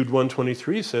 as Jude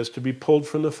 1:23 says, to be pulled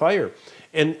from the fire.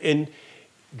 And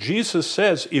Jesus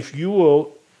says, if you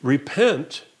will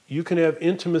repent, you can have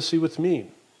intimacy with me.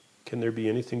 Can there be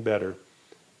anything better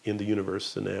in the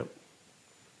universe than that?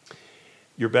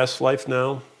 Your best life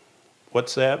now,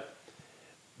 what's that?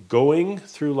 Going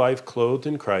through life clothed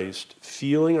in Christ,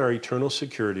 feeling our eternal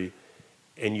security,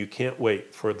 and you can't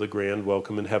wait for the grand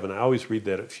welcome in heaven. I always read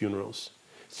that at funerals.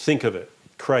 Think of it.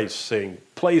 Christ saying,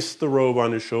 place the robe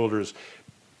on his shoulders,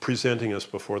 presenting us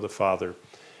before the Father.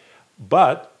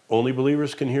 But Only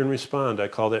believers can hear and respond. I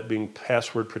call that being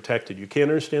password protected. You can't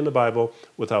understand the Bible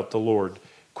without the Lord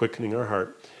quickening our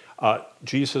heart.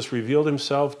 Jesus revealed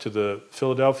himself to the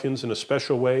Philadelphians in a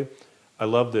special way. I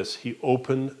love this. He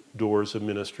opened doors of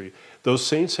ministry. Those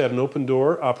saints had an open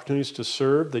door, opportunities to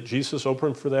serve that Jesus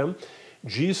opened for them.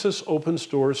 Jesus opens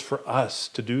doors for us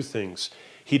to do things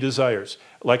he desires.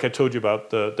 Like I told you about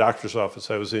the doctor's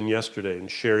office I was in yesterday and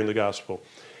sharing the gospel.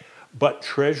 But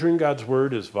treasuring God's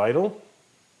word is vital.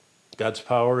 God's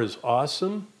power is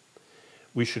awesome.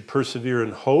 We should persevere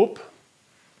in hope.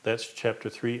 That's chapter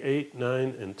 3, 8,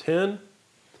 9, and 10.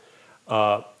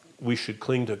 We should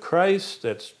cling to Christ.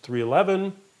 That's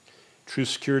 3:11. True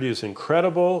security is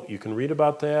incredible. You can read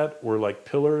about that. We're like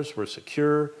pillars. We're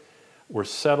secure. We're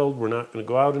settled. We're not going to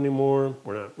go out anymore.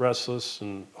 We're not restless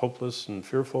and hopeless and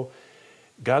fearful.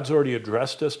 God's already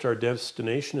addressed us to our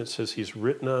destination. It says he's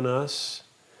written on us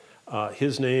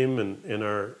his name and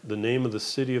the name of the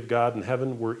city of God in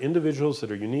heaven. We're individuals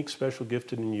that are unique, special,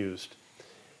 gifted, and used.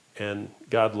 And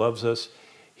God loves us.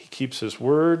 He keeps his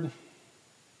word.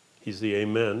 He's the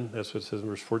Amen. That's what it says in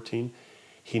verse 14.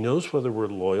 He knows whether we're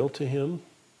loyal to him,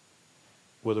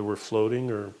 whether we're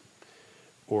floating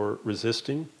or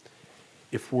resisting.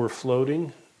 If we're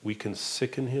floating, we can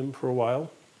sicken him for a while.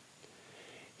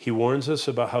 He warns us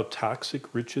about how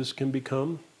toxic riches can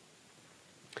become.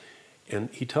 And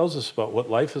he tells us about what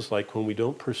life is like when we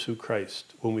don't pursue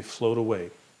Christ, when we float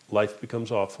away. Life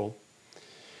becomes awful.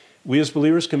 We as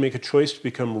believers can make a choice to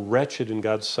become wretched in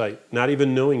God's sight, not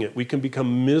even knowing it. We can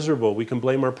become miserable. We can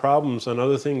blame our problems on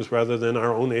other things rather than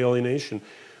our own alienation.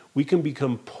 We can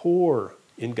become poor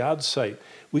in God's sight.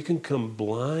 We can become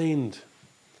blind.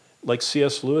 Like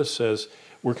C.S. Lewis says,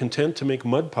 we're content to make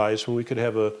mud pies when we could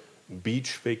have a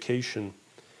beach vacation.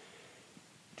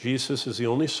 Jesus is the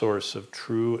only source of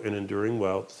true and enduring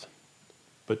wealth,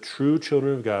 but true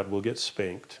children of God will get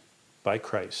spanked by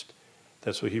Christ.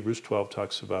 That's what Hebrews 12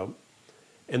 talks about.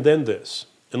 And then this,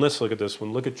 and let's look at this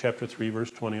one. Look at chapter 3,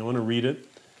 verse 20. I want to read it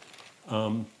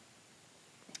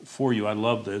for you. I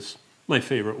love this. My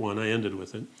favorite one. I ended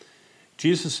with it.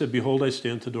 Jesus said, "Behold, I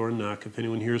stand at the door and knock. If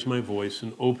anyone hears my voice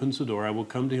and opens the door, I will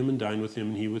come to him and dine with him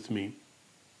and he with me."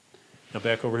 Now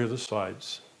back over here to the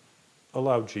slides.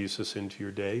 Allow Jesus into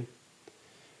your day.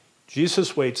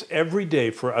 Jesus waits every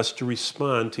day for us to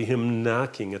respond to him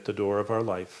knocking at the door of our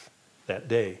life that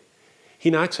day. He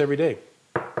knocks every day.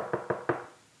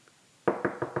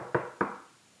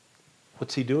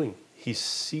 What's he doing? He's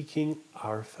seeking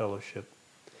our fellowship.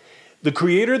 The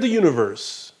creator of the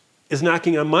universe is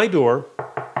knocking on my door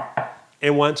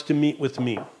and wants to meet with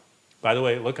me. By the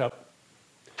way, look up.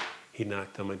 He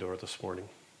knocked on my door this morning.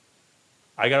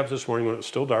 I got up this morning when it was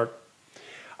still dark.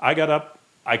 I got up.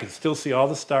 I could still see all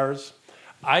the stars.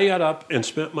 I got up and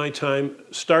spent my time,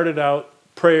 started out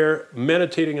prayer,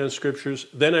 meditating on scriptures.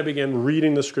 Then I began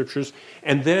reading the scriptures.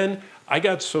 And then I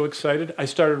got so excited, I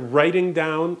started writing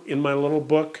down in my little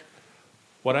book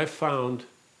what I found.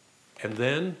 And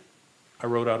then I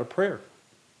wrote out a prayer.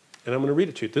 And I'm going to read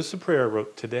it to you. This is a prayer I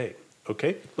wrote today.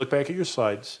 Okay? Look back at your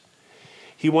slides.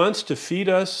 He wants to feed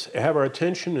us, have our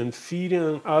attention, and feed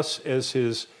on us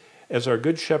as our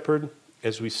good shepherd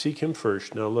as we seek him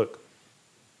first. Now look,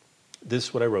 this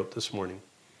is what I wrote this morning.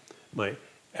 My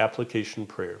application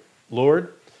prayer.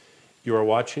 Lord, you are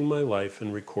watching my life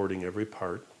and recording every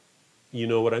part. You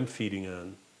know what I'm feeding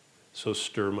on, so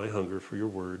stir my hunger for your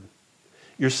word.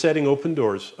 You're setting open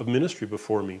doors of ministry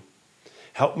before me.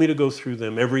 Help me to go through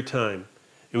them every time.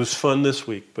 It was fun this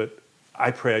week, but I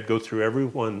pray I'd go through every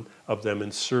one of them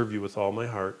and serve you with all my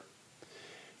heart.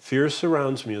 Fear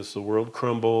surrounds me as the world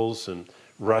crumbles and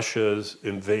Russia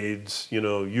invades,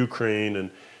 Ukraine and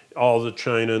all the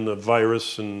China and the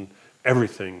virus and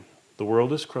everything. The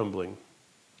world is crumbling,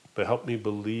 but help me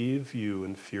believe you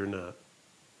and fear not,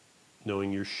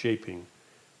 knowing you're shaping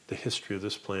the history of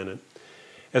this planet.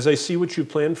 As I see what you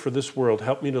planned for this world,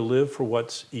 help me to live for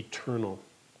what's eternal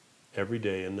every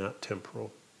day and not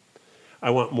temporal.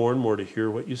 I want more and more to hear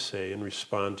what you say and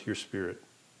respond to your spirit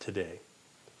today.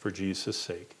 For Jesus'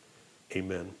 sake,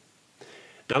 amen.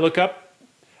 Now look up.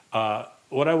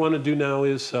 What I want to do now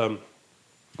is, show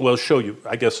you.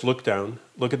 I guess look down.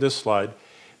 Look at this slide.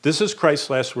 This is Christ's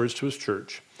last words to his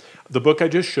church. The book I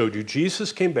just showed you,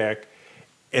 Jesus came back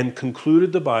and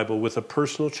concluded the Bible with a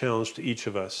personal challenge to each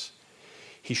of us.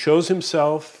 He shows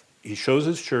himself, he shows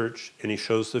his church, and he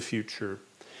shows the future.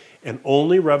 And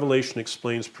only Revelation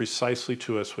explains precisely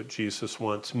to us what Jesus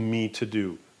wants me to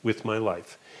do with my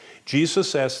life.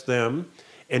 Jesus asks them,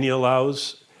 and he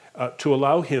allows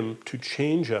him to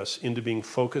change us into being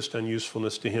focused on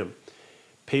usefulness to him.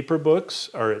 Paper books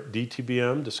are at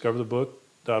DTBM,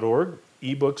 discoverthebook.org.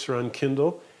 E-books are on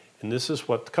Kindle. And this is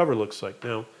what the cover looks like.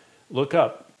 Now, look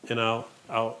up, and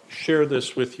I'll share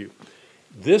this with you.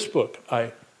 This book,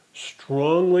 I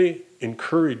strongly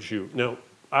encourage you. Now,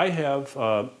 I have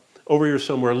over here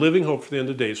somewhere, Living Hope for the End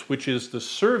of Days, which is the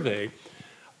survey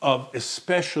of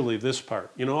especially this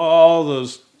part. You know, all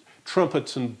those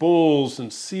trumpets and bulls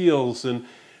and seals and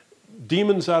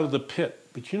demons out of the pit.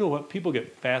 But you know what? People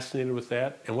get fascinated with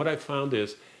that. And what I found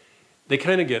is they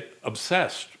kind of get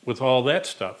obsessed with all that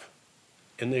stuff.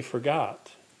 And they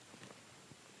forgot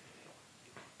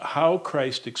how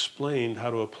Christ explained how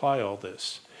to apply all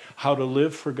this, how to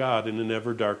live for God in an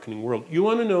ever-darkening world. You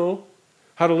want to know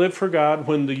how to live for God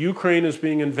when the Ukraine is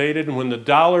being invaded and when the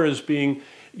dollar is being,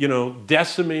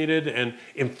 decimated and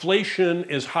inflation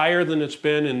is higher than it's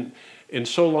been in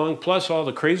so long, plus all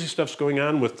the crazy stuff's going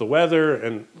on with the weather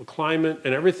and the climate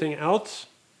and everything else?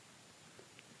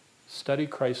 Study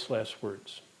Christ's last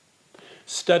words.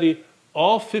 Study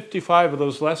all 55 of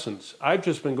those lessons. I've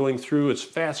just been going through as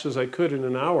fast as I could in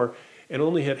an hour and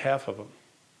only hit half of them.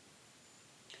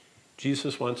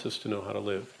 Jesus wants us to know how to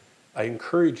live. I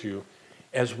encourage you,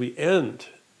 as we end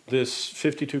this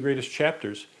 52 greatest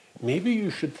chapters, maybe you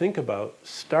should think about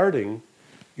starting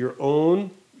your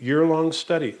own year-long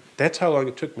study. That's how long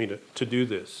it took me to do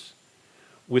this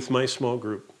with my small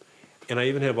group. And I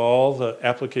even have all the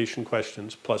application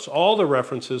questions, plus all the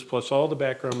references, plus all the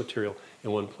background material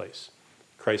in one place.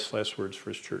 Christ's last words for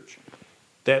his church.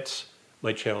 That's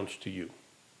my challenge to you.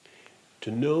 To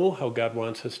know how God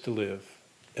wants us to live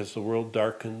as the world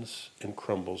darkens and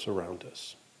crumbles around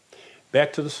us.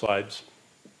 Back to the slides.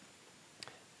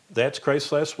 That's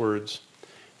Christ's last words.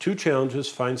 2 challenges.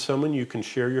 Find someone you can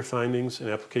share your findings and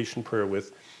application prayer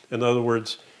with. In other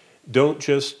words, don't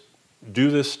just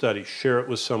do this study. Share it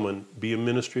with someone. Be a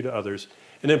ministry to others.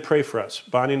 And then pray for us.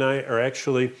 Bonnie and I are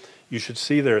actually, you should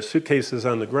see there are suitcases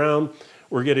on the ground.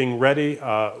 We're getting ready.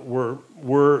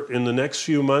 We're in the next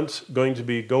few months going to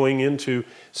be going into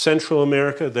Central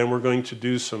America. Then we're going to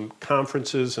do some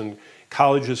conferences and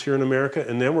colleges here in America.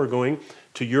 And then we're going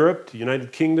to Europe, to the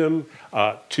United Kingdom,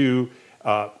 to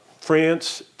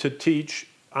France to teach,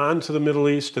 on to the Middle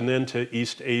East, and then to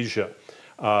East Asia.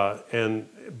 And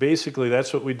basically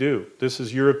that's what we do. This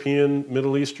is European,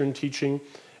 Middle Eastern teaching,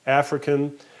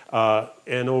 African,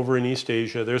 and over in East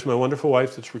Asia. There's my wonderful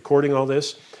wife that's recording all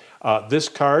this. This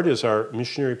card is our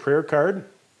missionary prayer card,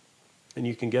 and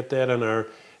you can get that on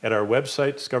at our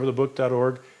website,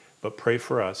 discoverthebook.org, but pray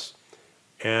for us.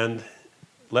 And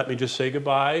let me just say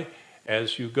goodbye.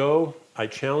 As you go, I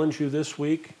challenge you this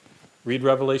week, read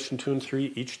Revelation 2 and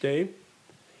 3 each day.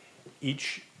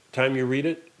 Each time you read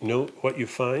it, note what you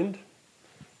find,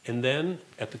 and then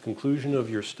at the conclusion of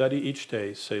your study each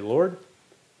day, say, Lord,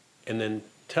 and then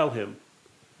tell him,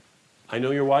 I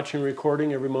know you're watching a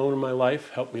recording every moment of my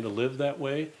life. Help me to live that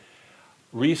way.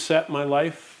 Reset my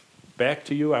life back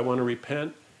to you. I want to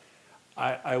repent.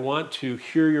 I want to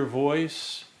hear your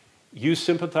voice. You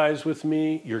sympathize with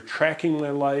me. You're tracking my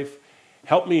life.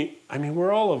 Help me. I mean,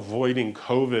 we're all avoiding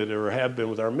COVID or have been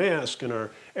with our mask and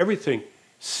our everything.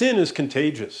 Sin is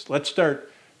contagious. Let's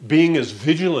start being as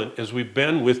vigilant as we've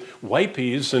been with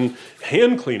wipes and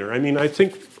hand cleaner. I mean, I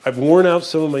think I've worn out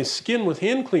some of my skin with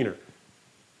hand cleaner.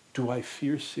 Do I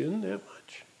fear sin that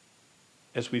much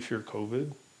as we fear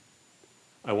COVID?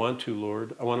 I want to,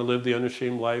 Lord. I want to live the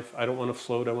unashamed life. I don't want to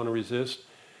float. I want to resist.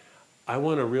 I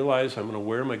want to realize I'm going to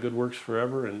wear my good works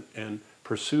forever and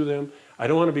pursue them. I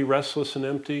don't want to be restless and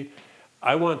empty.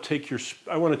 I want to take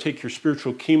your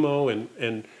spiritual chemo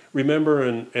and remember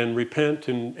and repent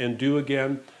and do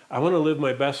again. I want to live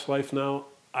my best life now.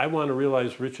 I want to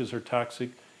realize riches are toxic,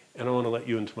 and I want to let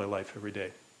you into my life every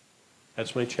day.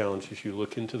 That's my challenge as you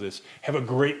look into this. Have a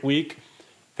great week.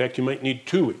 In fact, you might need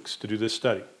 2 weeks to do this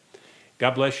study.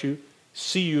 God bless you.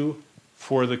 See you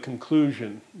for the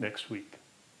conclusion next week.